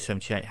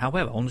 1978.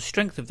 However, on the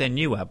strength of their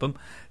new album,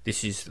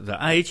 This Is the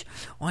Age,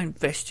 I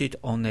invested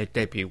on their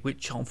debut,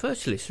 which on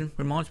first listen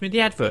reminds me of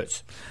the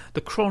adverts.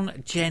 The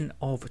Chron Gen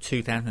of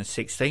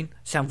 2016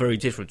 sound very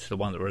different to the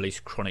one that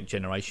released Chronic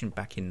Generation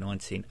back in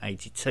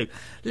 1982.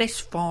 Less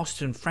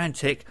fast and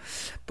frantic,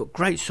 but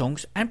great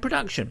songs and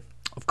production.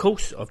 Of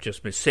course, I've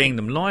just been seeing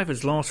them live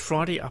as last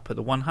Friday up at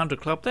the 100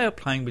 Club. They are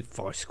playing with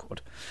Vice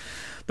Squad.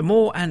 The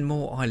more and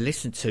more I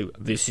listen to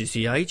This Is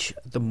the Age,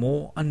 the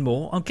more and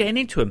more I'm getting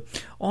into them.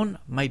 On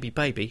Maybe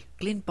Baby,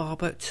 Glyn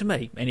Barber, to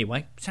me,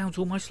 anyway, sounds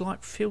almost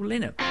like Phil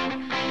Lynott.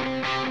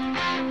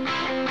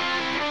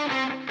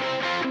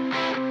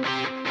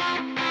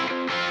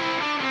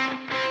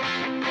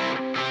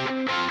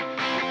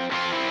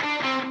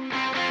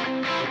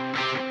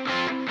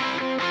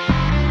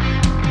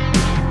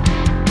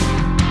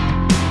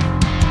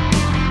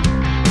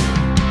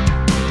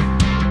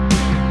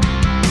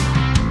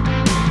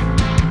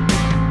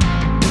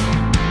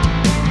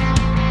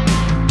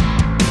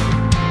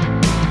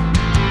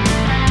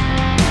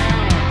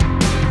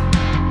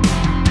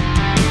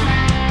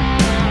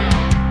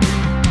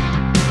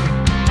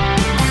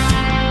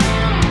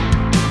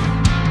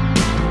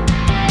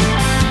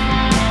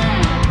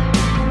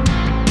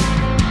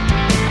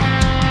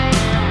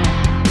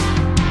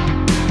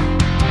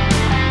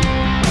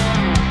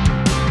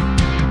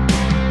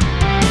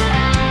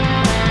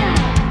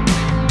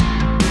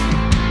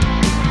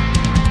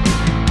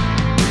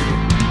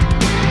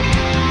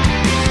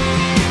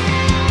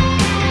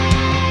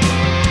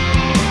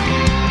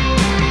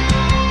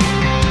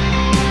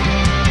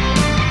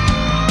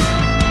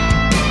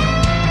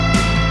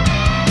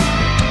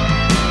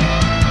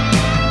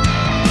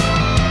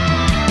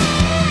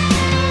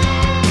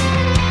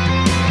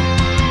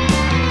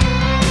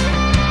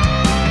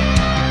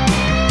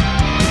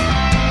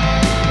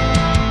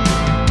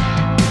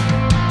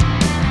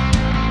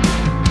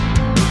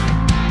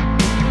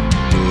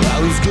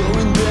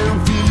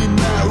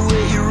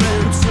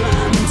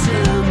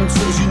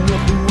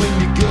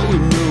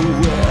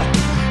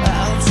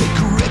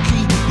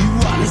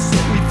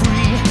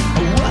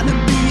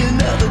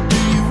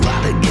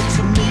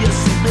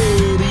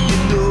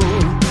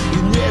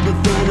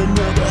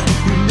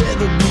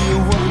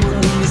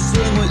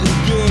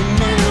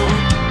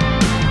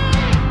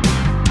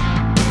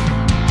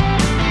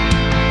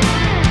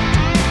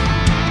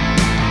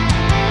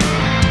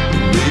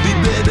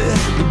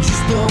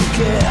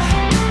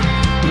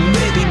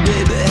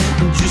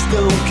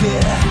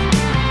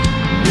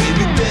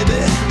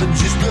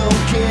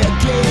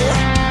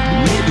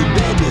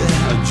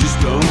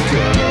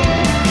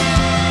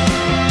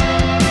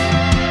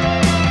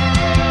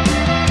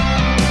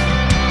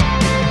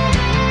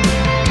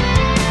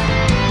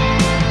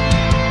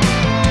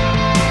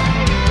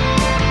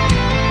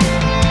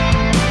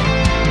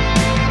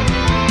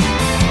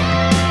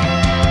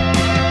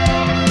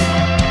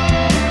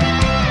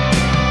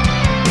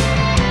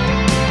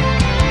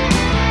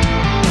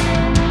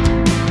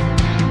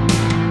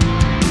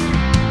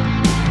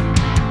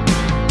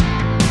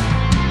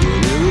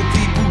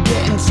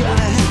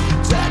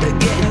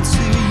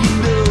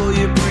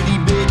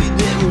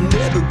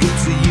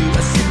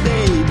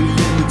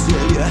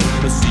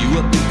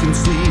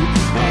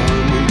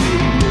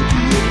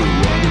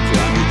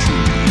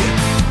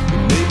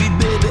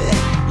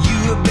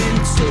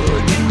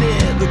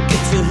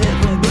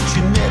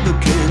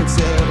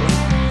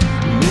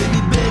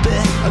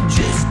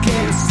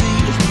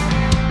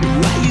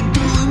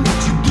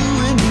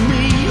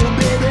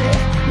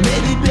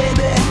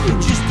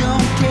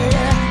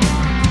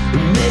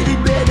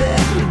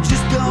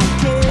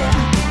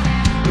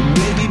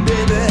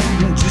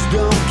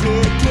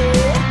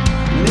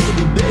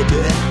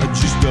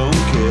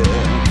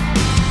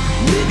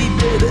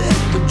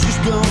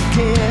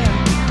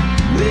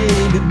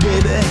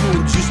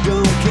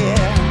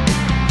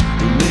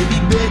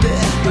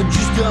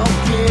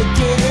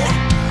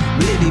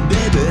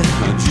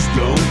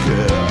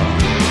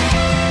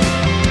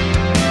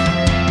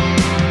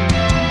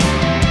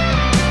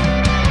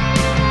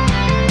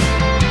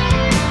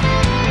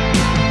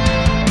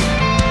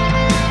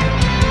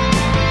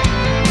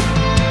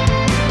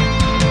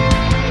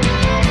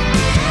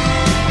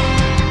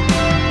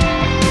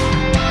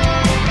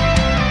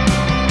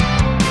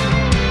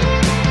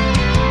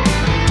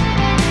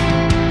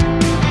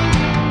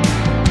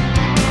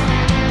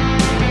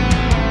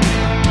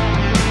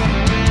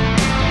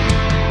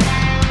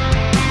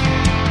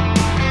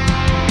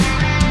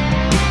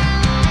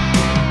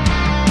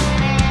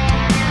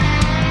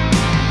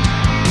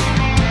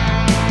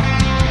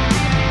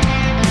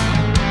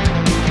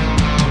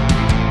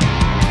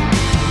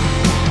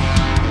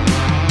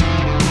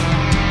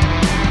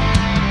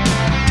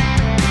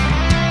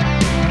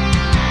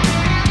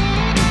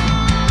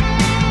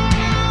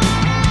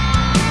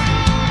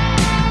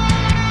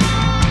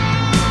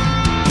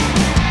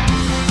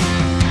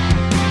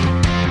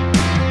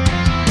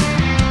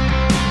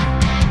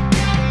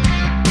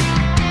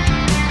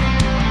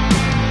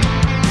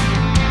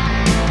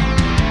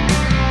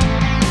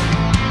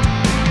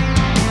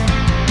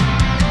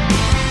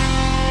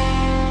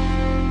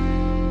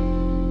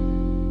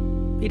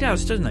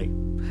 does, doesn't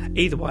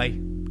he? Either way,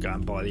 go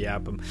and buy the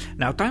album.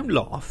 Now, don't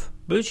laugh,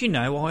 but as you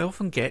know, I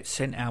often get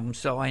sent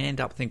albums that I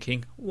end up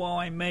thinking,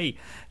 why me?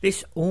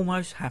 This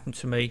almost happened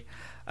to me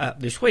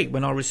this week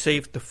when I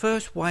received the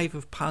first wave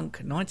of punk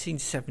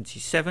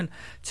 1977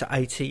 to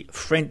 80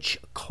 French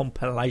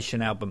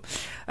compilation album.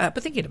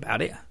 But thinking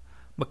about it,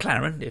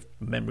 McLaren, if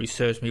memory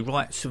serves me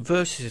right,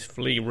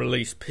 subversively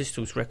released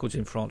Pistols records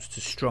in France to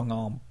Strong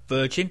Arm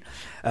Virgin.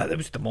 There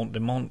was the Mont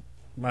de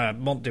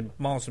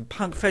Mars and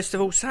Punk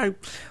Festival, so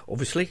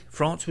obviously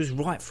France was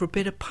right for a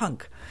bit of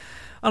punk.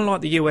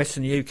 Unlike the US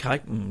and the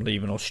UK, and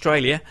even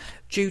Australia,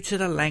 due to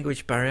the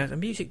language barrier, the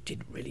music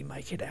didn't really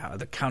make it out of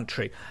the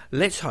country.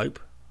 Let's hope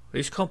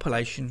this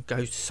compilation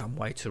goes some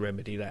way to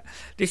remedy that.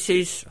 This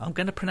is, I'm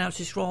going to pronounce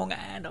this wrong,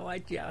 and I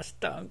just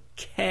don't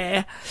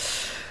care.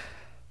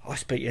 I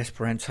speak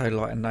Esperanto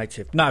like a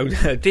native. No,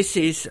 this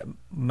is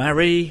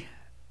Marie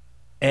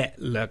et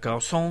les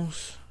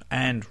Garçons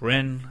and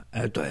Ren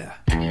Adair.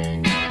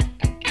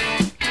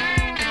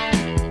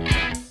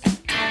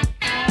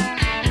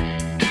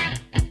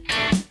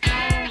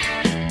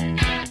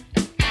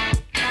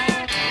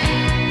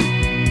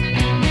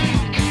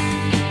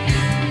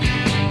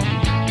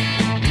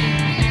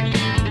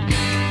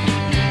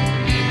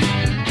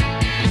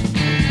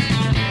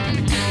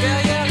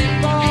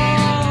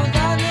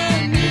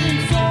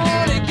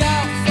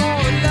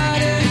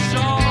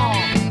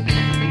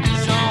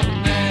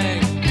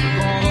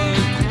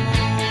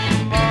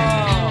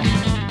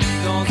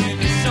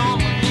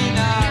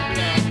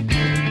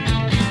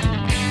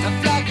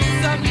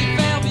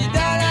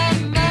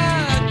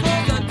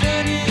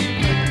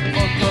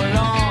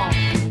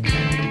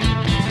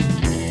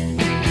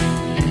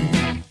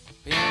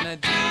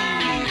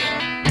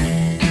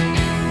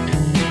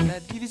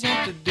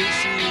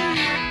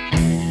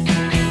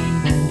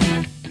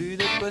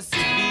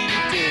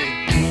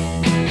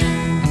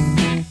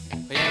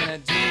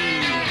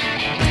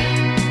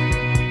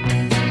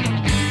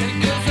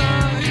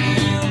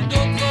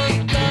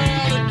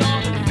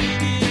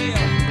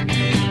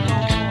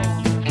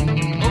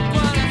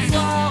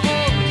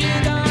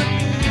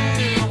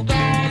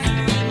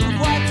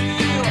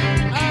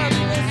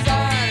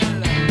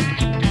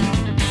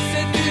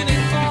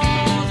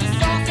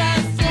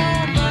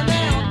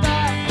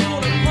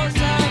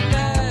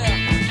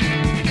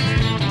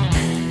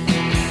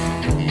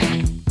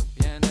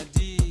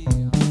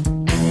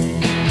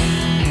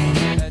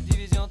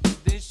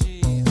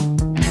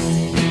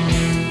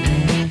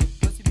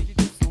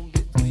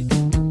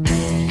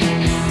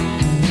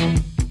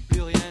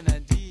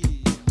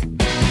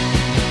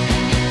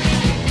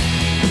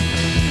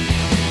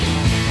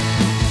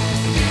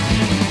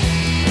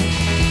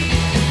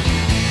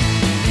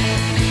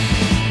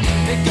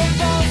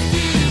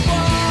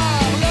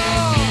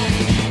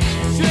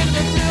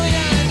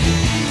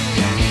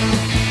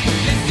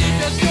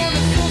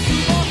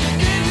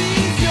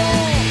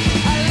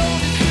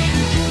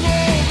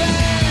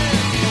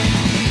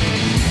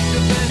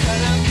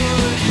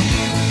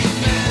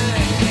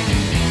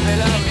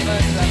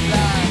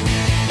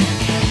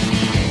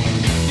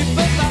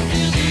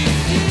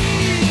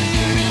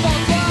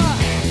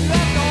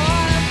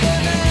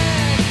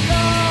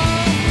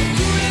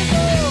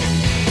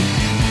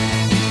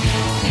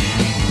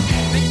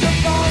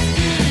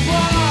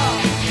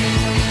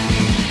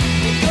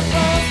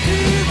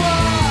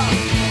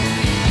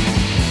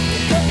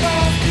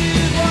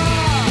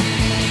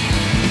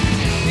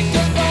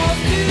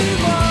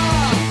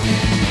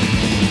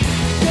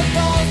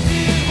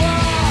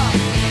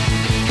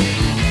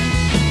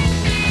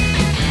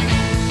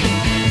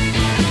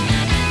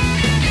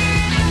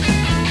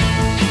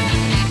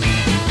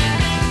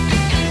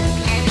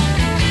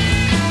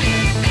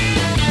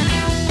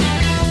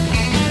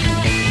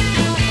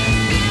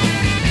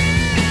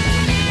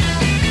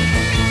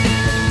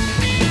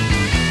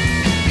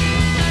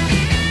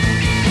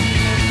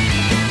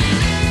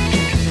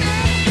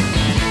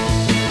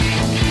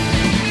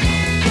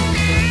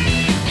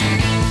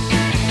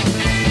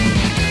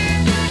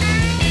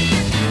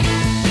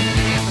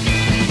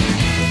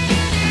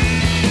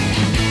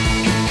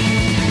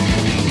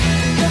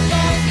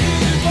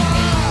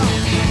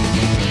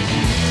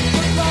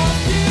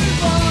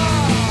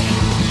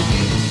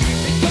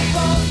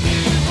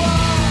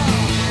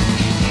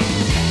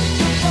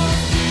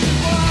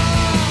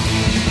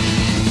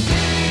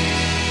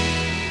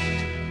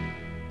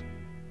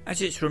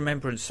 As it's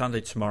Remembrance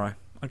Sunday tomorrow,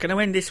 I'm going to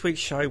end this week's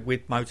show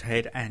with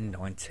Motörhead and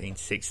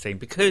 1916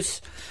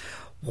 because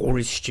war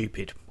is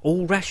stupid.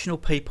 All rational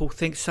people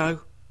think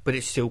so, but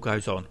it still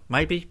goes on.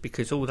 Maybe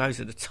because all those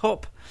at the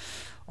top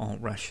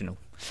aren't rational.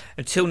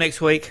 Until next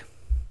week,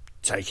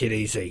 take it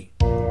easy.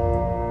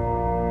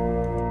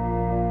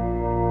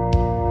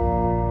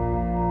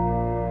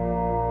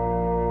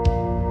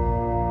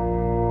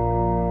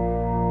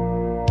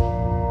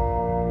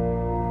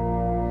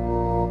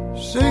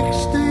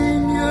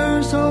 16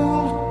 years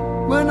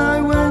old when I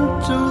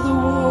went to the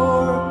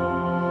war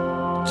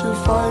to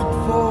fight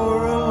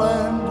for a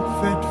land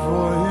fit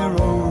for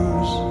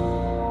heroes.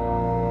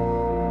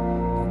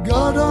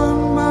 God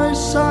on my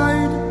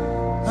side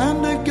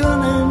and a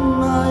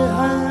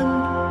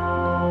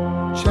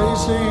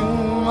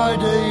my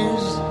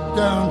days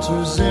down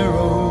to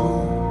zero.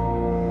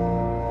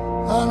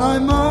 And I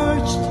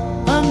marched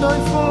and I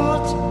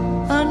fought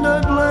and I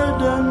bled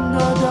and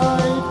I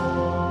died,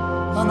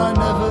 and I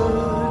never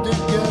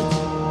did get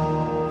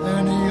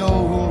any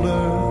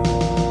older.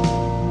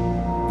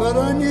 But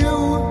I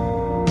knew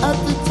at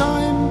the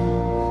time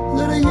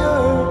that a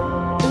year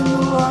in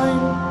the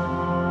line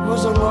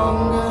was a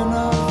long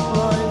enough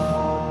life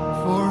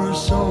for a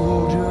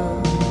soldier.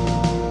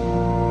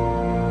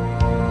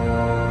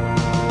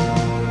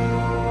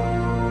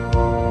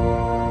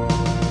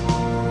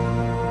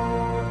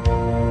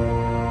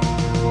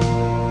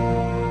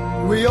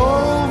 We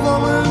all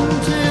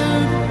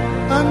volunteered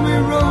and we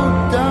wrote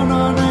down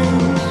our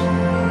names,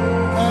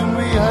 and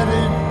we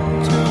added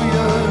 2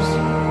 years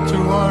to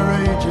our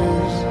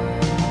ages.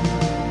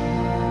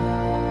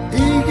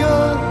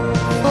 Eager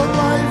for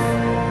life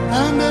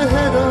and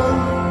ahead of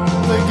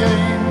the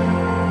game,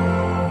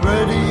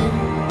 ready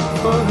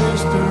for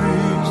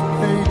history's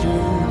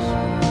pages.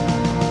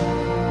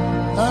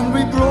 And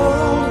we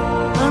brawled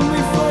and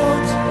we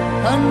fought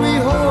and we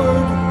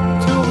hoard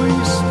till we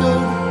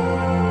stood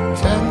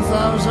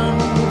 10,000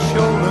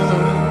 shoulder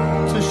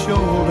to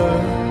shoulder.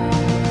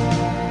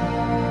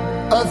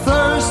 A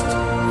thirst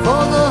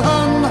for the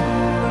Hun,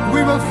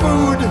 we were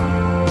food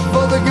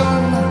for the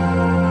gun,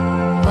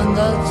 and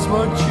that's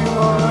what you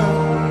are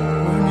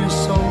when you're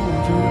soldiers.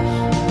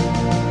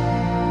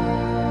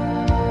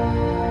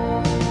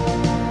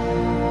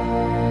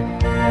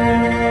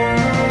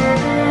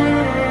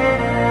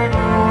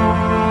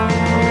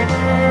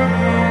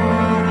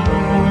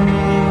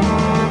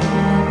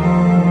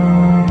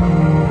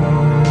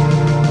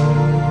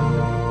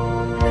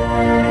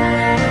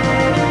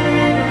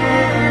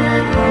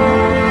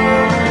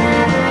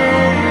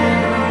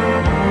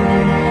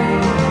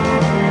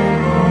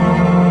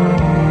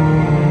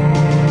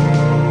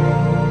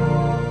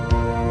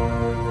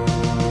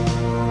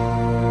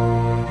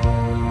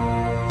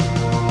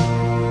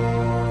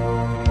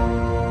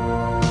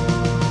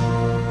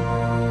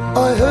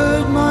 I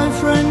heard my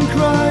friend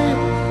cry,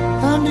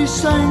 and he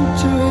sank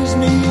to his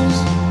knees,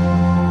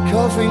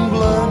 coughing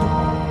blood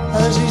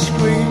as he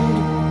screamed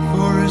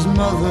for his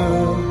mother.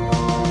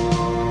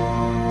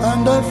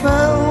 And I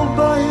fell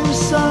by his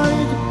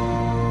side,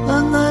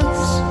 and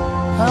that's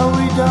how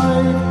we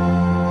died,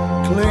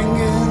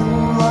 clinging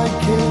like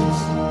kids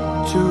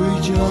to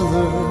each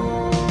other.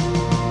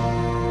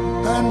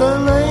 And I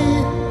lay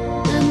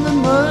in the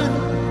mud,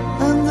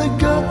 and the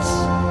guts,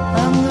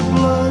 and the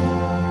blood,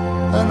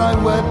 and I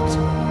wept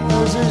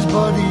as his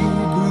body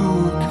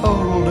grew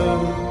colder.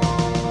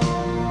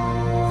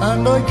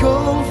 And I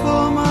called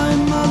for my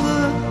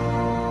mother,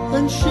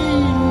 and she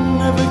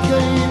never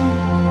came,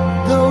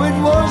 though it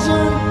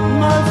wasn't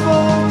my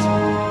fault,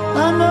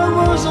 and I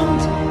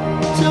wasn't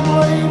to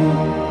blame.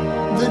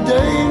 The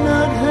day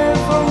not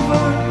half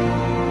over,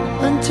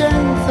 and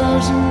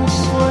 10,000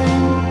 slain.